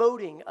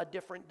promoting a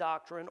different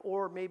doctrine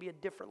or maybe a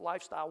different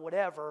lifestyle,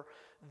 whatever,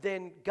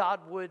 than God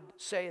would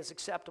say is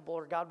acceptable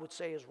or God would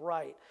say is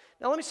right.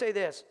 Now, let me say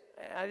this.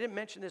 I didn't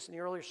mention this in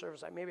the earlier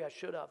service. Maybe I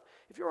should have.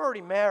 If you're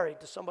already married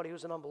to somebody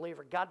who's an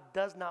unbeliever, God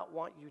does not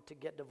want you to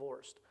get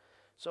divorced.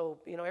 So,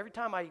 you know, every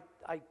time I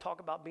talk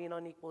about being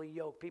unequally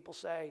yoked, people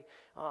say,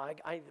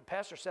 the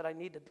pastor said I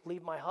need to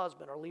leave my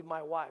husband or leave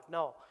my wife.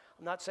 No,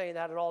 I'm not saying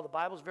that at all. The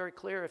Bible's very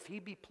clear. If he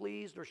be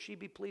pleased or she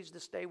be pleased to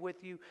stay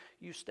with you,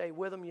 you stay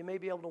with him. You may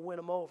be able to win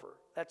him over.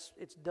 It's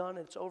done.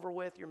 It's over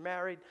with. You're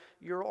married.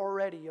 You're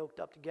already yoked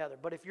up together.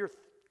 But if you're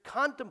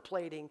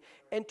contemplating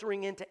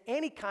entering into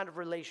any kind of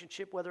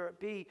relationship, whether it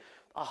be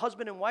a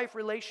husband and wife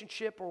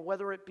relationship or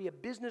whether it be a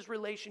business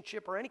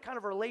relationship or any kind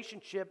of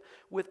relationship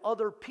with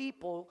other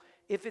people,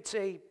 if it's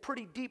a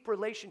pretty deep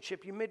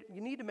relationship,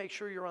 you need to make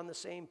sure you're on the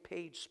same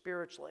page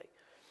spiritually.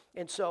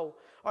 And so,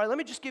 all right, let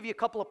me just give you a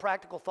couple of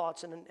practical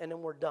thoughts and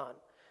then we're done.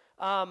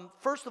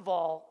 First of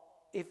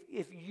all,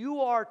 if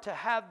you are to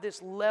have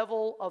this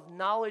level of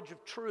knowledge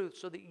of truth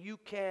so that you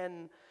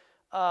can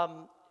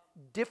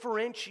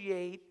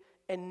differentiate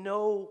and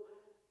know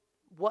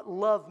what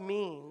love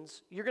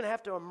means, you're going to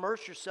have to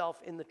immerse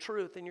yourself in the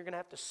truth and you're going to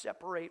have to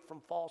separate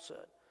from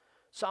falsehood.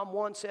 Psalm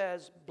 1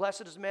 says,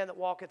 blessed is the man that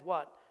walketh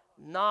what?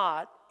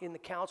 Not in the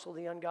counsel of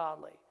the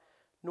ungodly,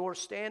 nor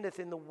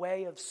standeth in the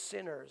way of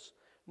sinners,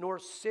 nor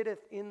sitteth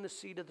in the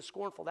seat of the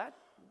scornful. That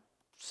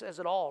says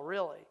it all,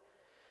 really.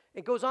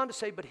 It goes on to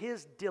say, but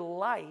his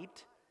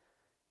delight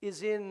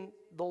is in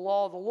the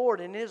law of the Lord,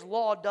 and in his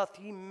law doth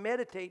he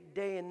meditate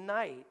day and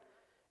night.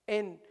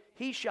 And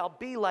he shall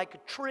be like a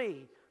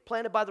tree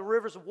planted by the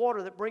rivers of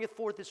water that bringeth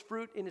forth his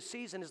fruit in his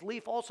season. His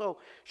leaf also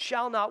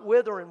shall not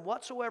wither, and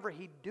whatsoever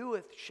he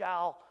doeth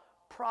shall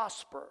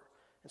prosper.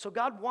 And so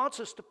God wants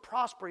us to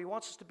prosper. He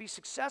wants us to be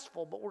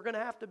successful, but we're going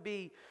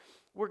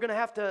to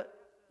have to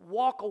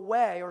walk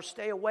away or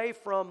stay away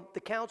from the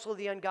counsel of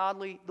the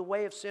ungodly, the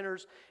way of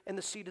sinners, and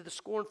the seat of the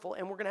scornful.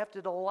 And we're going to have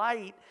to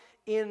delight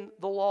in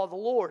the law of the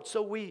Lord.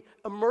 So we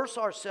immerse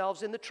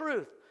ourselves in the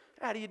truth.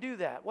 How do you do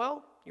that?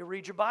 Well, you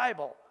read your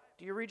Bible.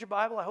 Do you read your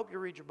Bible? I hope you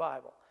read your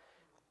Bible.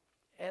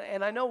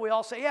 And I know we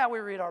all say, yeah, we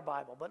read our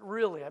Bible. But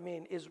really, I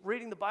mean, is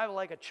reading the Bible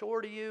like a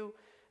chore to you?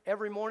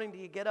 Every morning do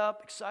you get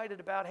up excited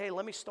about, hey,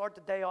 let me start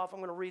the day off, I'm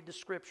going to read the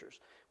scriptures.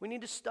 We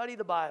need to study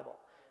the Bible.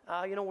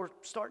 We're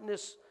starting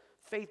this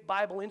Faith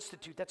Bible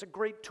Institute. That's a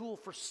great tool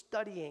for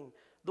studying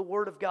the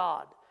Word of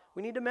God.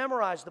 We need to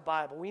memorize the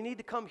Bible. We need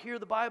to come hear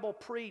the Bible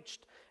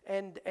preached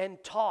and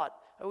taught.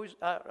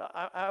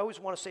 I always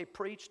want to say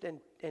preached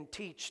and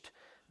teached,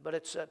 but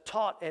it's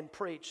taught and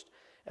preached.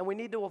 And we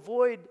need to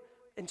avoid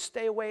and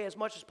stay away as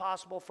much as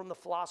possible from the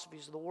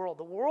philosophies of the world.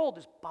 The world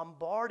is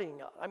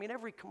bombarding us. I mean,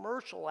 every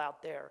commercial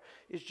out there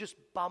is just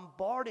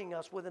bombarding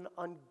us with an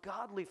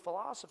ungodly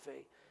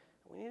philosophy.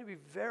 We need to be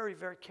very,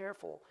 very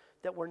careful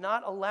that we're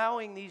not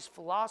allowing these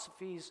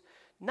philosophies,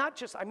 not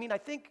just, I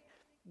think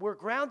we're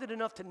grounded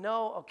enough to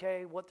know,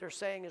 okay, what they're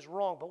saying is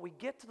wrong, but we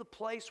get to the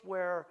place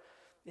where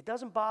it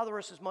doesn't bother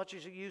us as much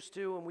as it used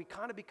to, and we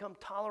kind of become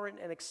tolerant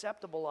and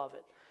accepting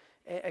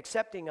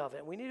of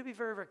it. We need to be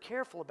very, very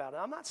careful about it.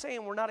 I'm not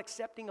saying we're not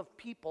accepting of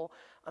people.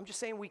 I'm just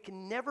saying we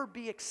can never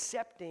be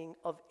accepting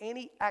of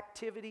any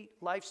activity,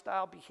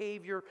 lifestyle,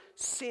 behavior,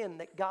 sin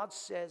that God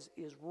says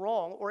is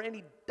wrong, or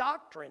any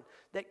doctrine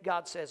that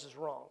God says is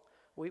wrong.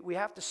 We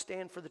have to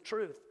stand for the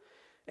truth.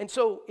 And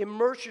so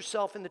immerse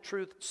yourself in the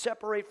truth,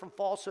 separate from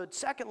falsehood.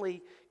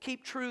 Secondly,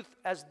 keep truth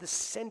as the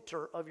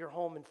center of your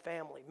home and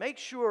family. Make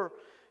sure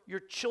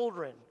your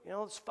children,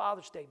 it's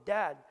Father's Day,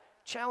 Dad,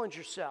 challenge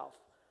yourself.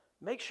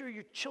 Make sure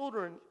your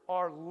children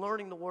are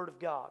learning the Word of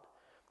God.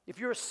 If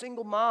you're a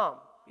single mom,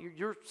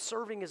 you're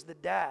serving as the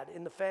dad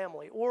in the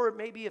family. Or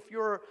maybe if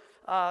you're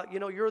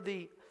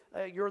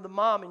the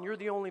mom and you're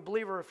the only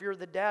believer, if you're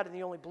the dad and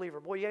the only believer.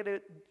 Boy,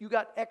 you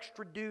got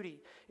extra duty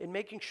in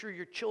making sure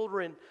your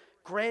children,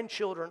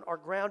 grandchildren are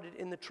grounded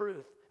in the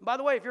truth. And by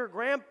the way, if you're a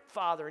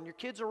grandfather and your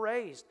kids are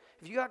raised,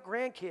 if you got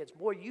grandkids,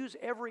 boy, use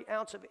every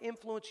ounce of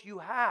influence you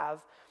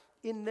have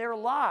in their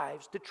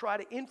lives to try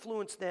to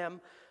influence them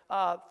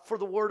for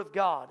the Word of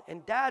God.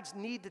 And dads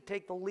need to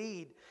take the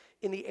lead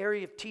in the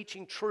area of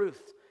teaching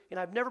truth.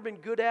 I've never been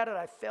good at it.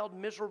 I failed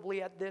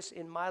miserably at this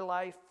in my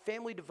life.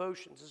 Family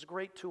devotions is a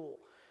great tool.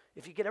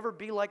 If you could ever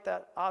be like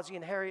that Ozzie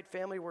and Harriet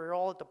family where you're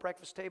all at the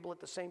breakfast table at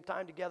the same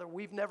time together,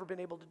 we've never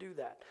been able to do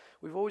that.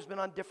 We've always been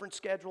on different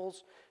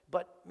schedules.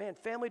 But, man,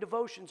 family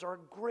devotions are a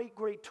great,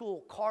 great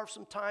tool. Carve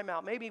some time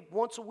out, maybe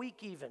once a week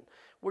even,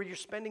 where you're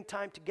spending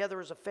time together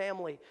as a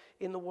family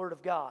in the Word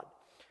of God.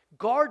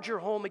 Guard your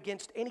home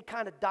against any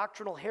kind of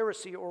doctrinal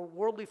heresy or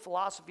worldly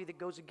philosophy that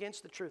goes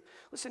against the truth.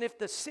 Listen, if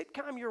the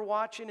sitcom you're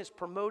watching is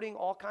promoting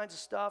all kinds of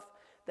stuff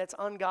that's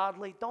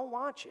ungodly, don't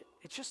watch it.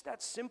 It's just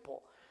that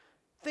simple.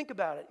 Think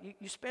about it.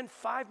 You spend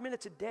 5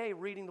 minutes a day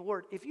reading the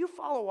Word. If you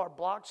follow our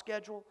blog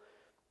schedule,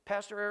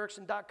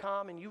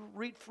 PastorErickson.com, and you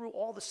read through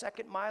all the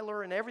Second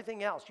Miler and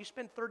everything else, you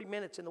spend 30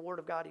 minutes in the Word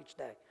of God each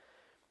day.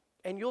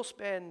 And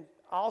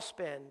I'll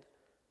spend,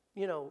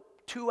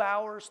 2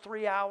 hours,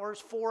 3 hours,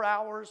 4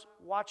 hours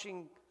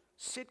watching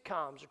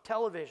sitcoms or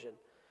television.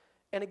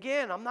 And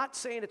again, I'm not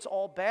saying it's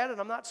all bad,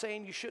 and I'm not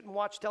saying you shouldn't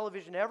watch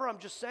television ever. I'm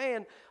just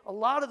saying a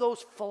lot of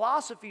those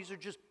philosophies are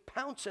just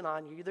pouncing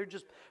on you.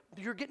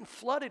 You're getting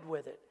flooded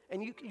with it.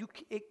 And you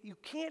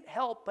can't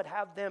help but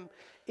have them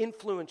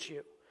influence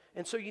you.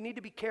 And so you need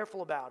to be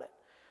careful about it.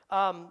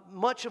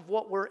 Much of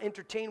what we're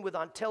entertained with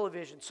on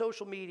television,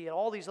 social media,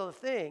 all these other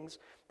things,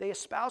 they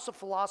espouse a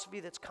philosophy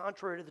that's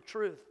contrary to the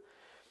truth.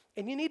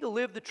 And you need to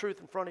live the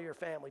truth in front of your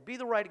family. Be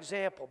the right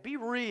example. Be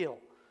real.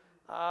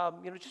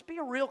 Just be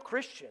a real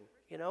Christian.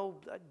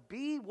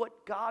 Be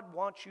what God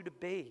wants you to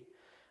be.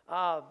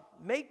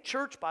 Make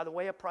church, by the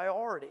way, a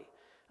priority.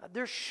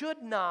 There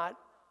should not,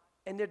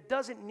 and there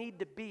doesn't need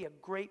to be a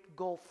great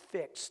gulf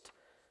fixed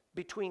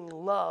between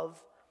love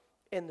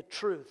and the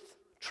truth.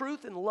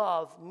 Truth and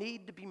love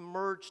need to be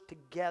merged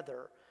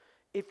together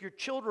if your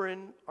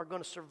children are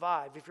going to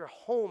survive, if your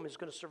home is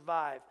going to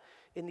survive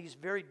in these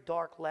very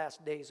dark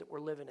last days that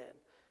we're living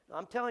in.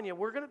 I'm telling you,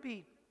 we're going to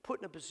be put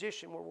in a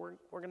position where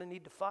we're going to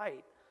need to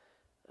fight.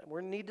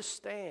 We're going to need to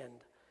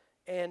stand.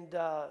 And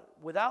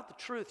without the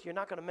truth, you're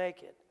not going to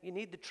make it. You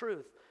need the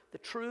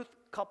truth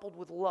coupled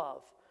with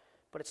love.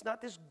 But it's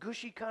not this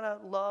gushy kind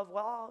of love.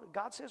 Well,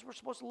 God says we're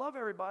supposed to love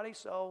everybody,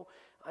 so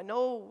I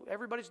know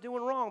everybody's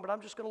doing wrong, but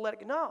I'm just going to let it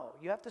go. No,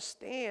 you have to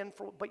stand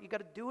for, but you got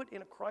to do it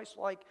in a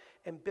Christ-like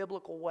and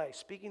biblical way,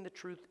 speaking the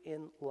truth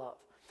in love.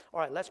 All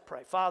right, let's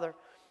pray. Father,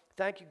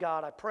 thank you,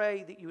 God. I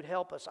pray that you would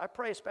help us. I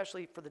pray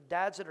especially for the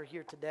dads that are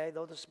here today,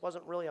 though this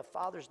wasn't really a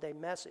Father's Day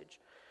message.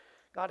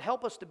 God,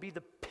 help us to be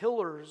the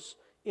pillars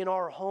in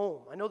our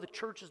home. I know the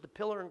church is the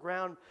pillar and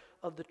ground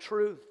of the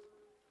truth.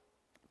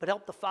 But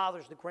help the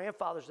fathers, the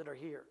grandfathers that are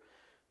here,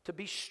 to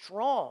be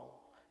strong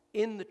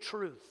in the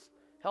truth.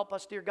 Help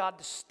us, dear God,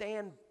 to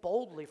stand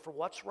boldly for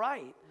what's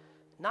right,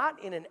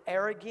 not in an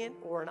arrogant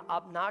or an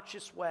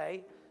obnoxious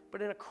way, but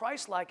in a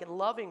Christ-like and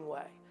loving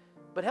way.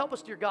 But help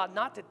us, dear God,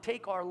 not to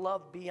take our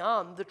love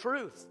beyond the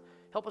truth.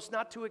 Help us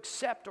not to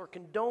accept or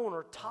condone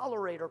or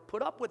tolerate or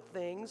put up with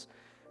things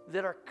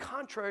that are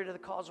contrary to the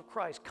cause of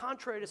Christ,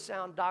 contrary to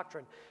sound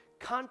doctrine,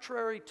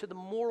 contrary to the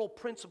moral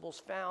principles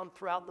found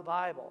throughout the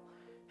Bible.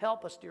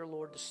 Help us, dear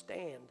Lord, to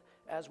stand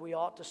as we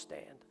ought to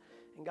stand.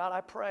 And God, I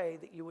pray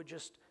that you would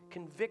just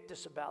convict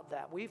us about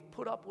that. We've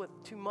put up with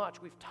too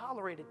much. We've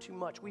tolerated too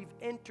much. We've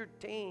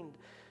entertained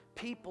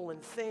people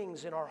and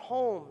things in our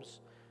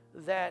homes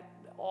that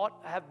ought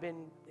have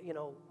been,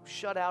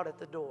 shut out at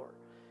the door.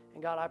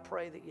 And God, I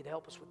pray that you'd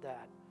help us with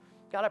that.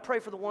 God, I pray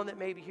for the one that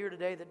may be here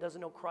today that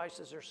doesn't know Christ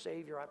as their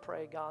Savior. I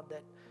pray, God,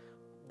 that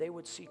they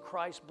would see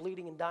Christ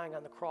bleeding and dying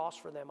on the cross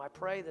for them. I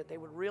pray that they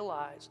would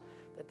realize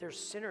that they're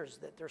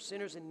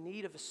sinners in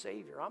need of a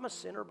Savior. I'm a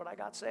sinner, but I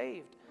got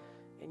saved.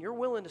 And you're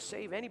willing to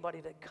save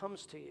anybody that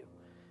comes to you.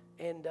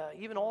 And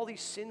even all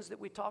these sins that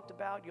we talked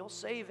about, you'll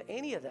save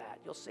any of that.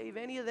 You'll save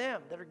any of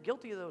them that are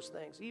guilty of those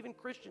things, even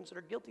Christians that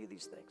are guilty of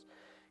these things.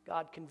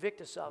 God, convict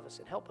us of us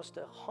and help us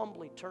to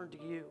humbly turn to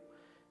you.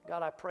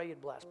 God, I pray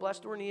you'd bless. Bless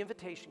during the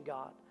invitation,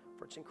 God,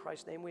 for it's in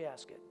Christ's name we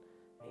ask it.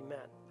 Amen.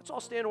 Let's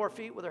all stand to our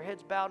feet with our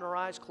heads bowed and our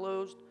eyes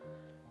closed.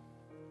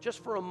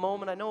 Just for a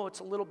moment, I know it's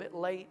a little bit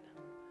late.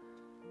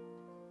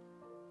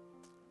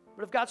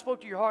 But if God spoke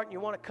to your heart and you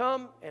want to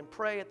come and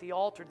pray at the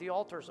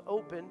altar's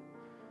open.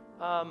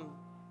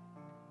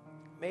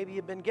 Maybe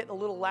you've been getting a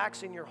little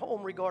lax in your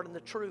home regarding the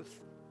truth.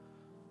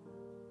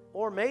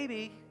 Or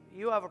maybe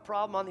you have a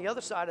problem on the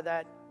other side of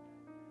that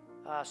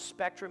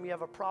spectrum. You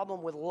have a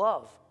problem with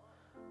love.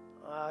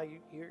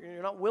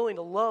 You're not willing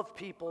to love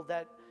people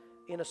that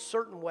in a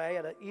certain way,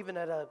 even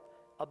at a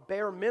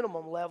bare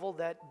minimum level,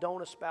 that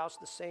don't espouse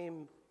the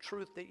same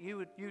truth that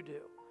you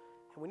do.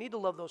 And we need to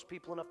love those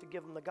people enough to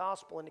give them the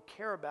gospel and to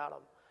care about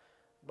them.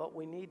 But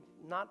we need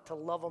not to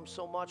love them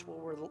so much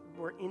where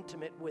we're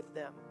intimate with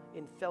them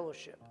in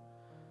fellowship.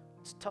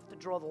 It's tough to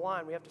draw the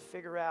line. We have to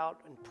figure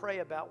out and pray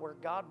about where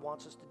God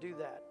wants us to do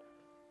that.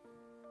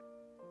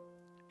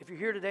 If you're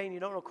here today and you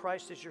don't know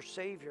Christ as your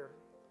Savior,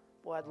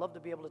 boy, I'd love to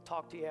be able to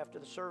talk to you after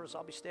the service.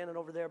 I'll be standing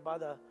over there by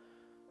the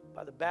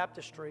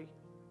baptistry,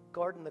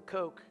 guarding the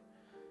Coke.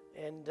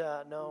 And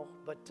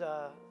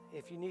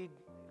if you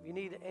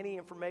need any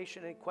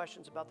information, any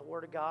questions about the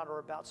Word of God or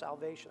about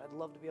salvation, I'd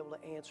love to be able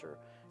to answer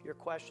your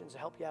questions,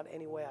 help you out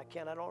any way I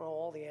can. I don't know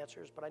all the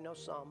answers, but I know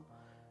some,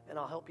 and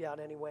I'll help you out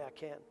any way I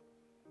can.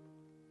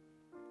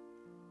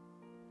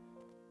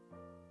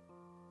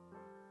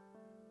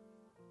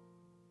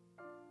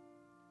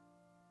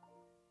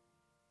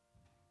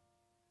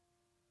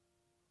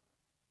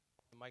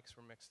 Mics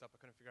were mixed up. I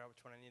couldn't figure out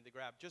which one I needed to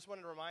grab. Just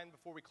wanted to remind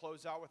before we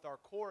close out with our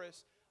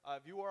chorus,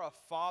 If you are a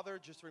father,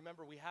 just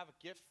remember we have a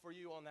gift for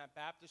you on that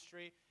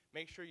baptistry.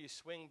 Make sure you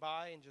swing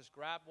by and just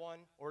grab one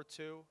or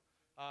two.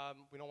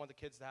 We don't want the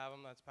kids to have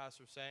them, that's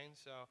Pastor saying,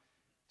 so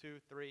 2,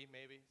 3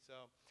 maybe.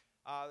 So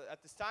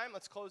at this time,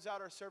 let's close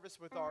out our service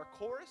with our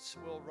chorus.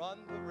 We'll run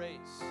the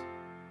race.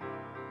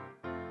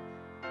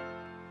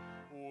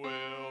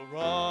 We'll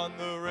run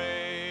the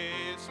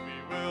race,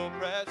 we will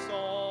press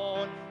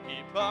on,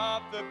 keep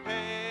up the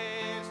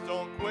pace,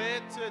 don't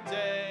quit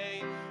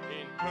today,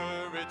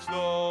 encourage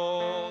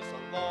those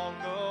along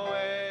the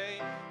way,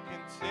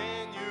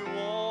 continue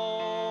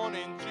on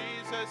in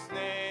Jesus'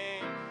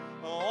 name.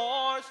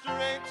 Our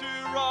strength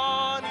to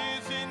run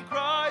is in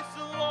Christ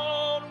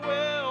alone.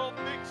 We'll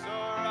fix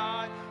our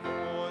eye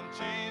on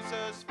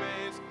Jesus'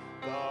 face,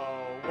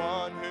 the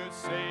one who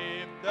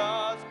saved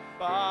us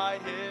by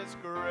his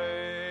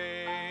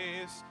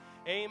grace.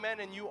 Amen,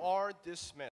 and you are dismissed.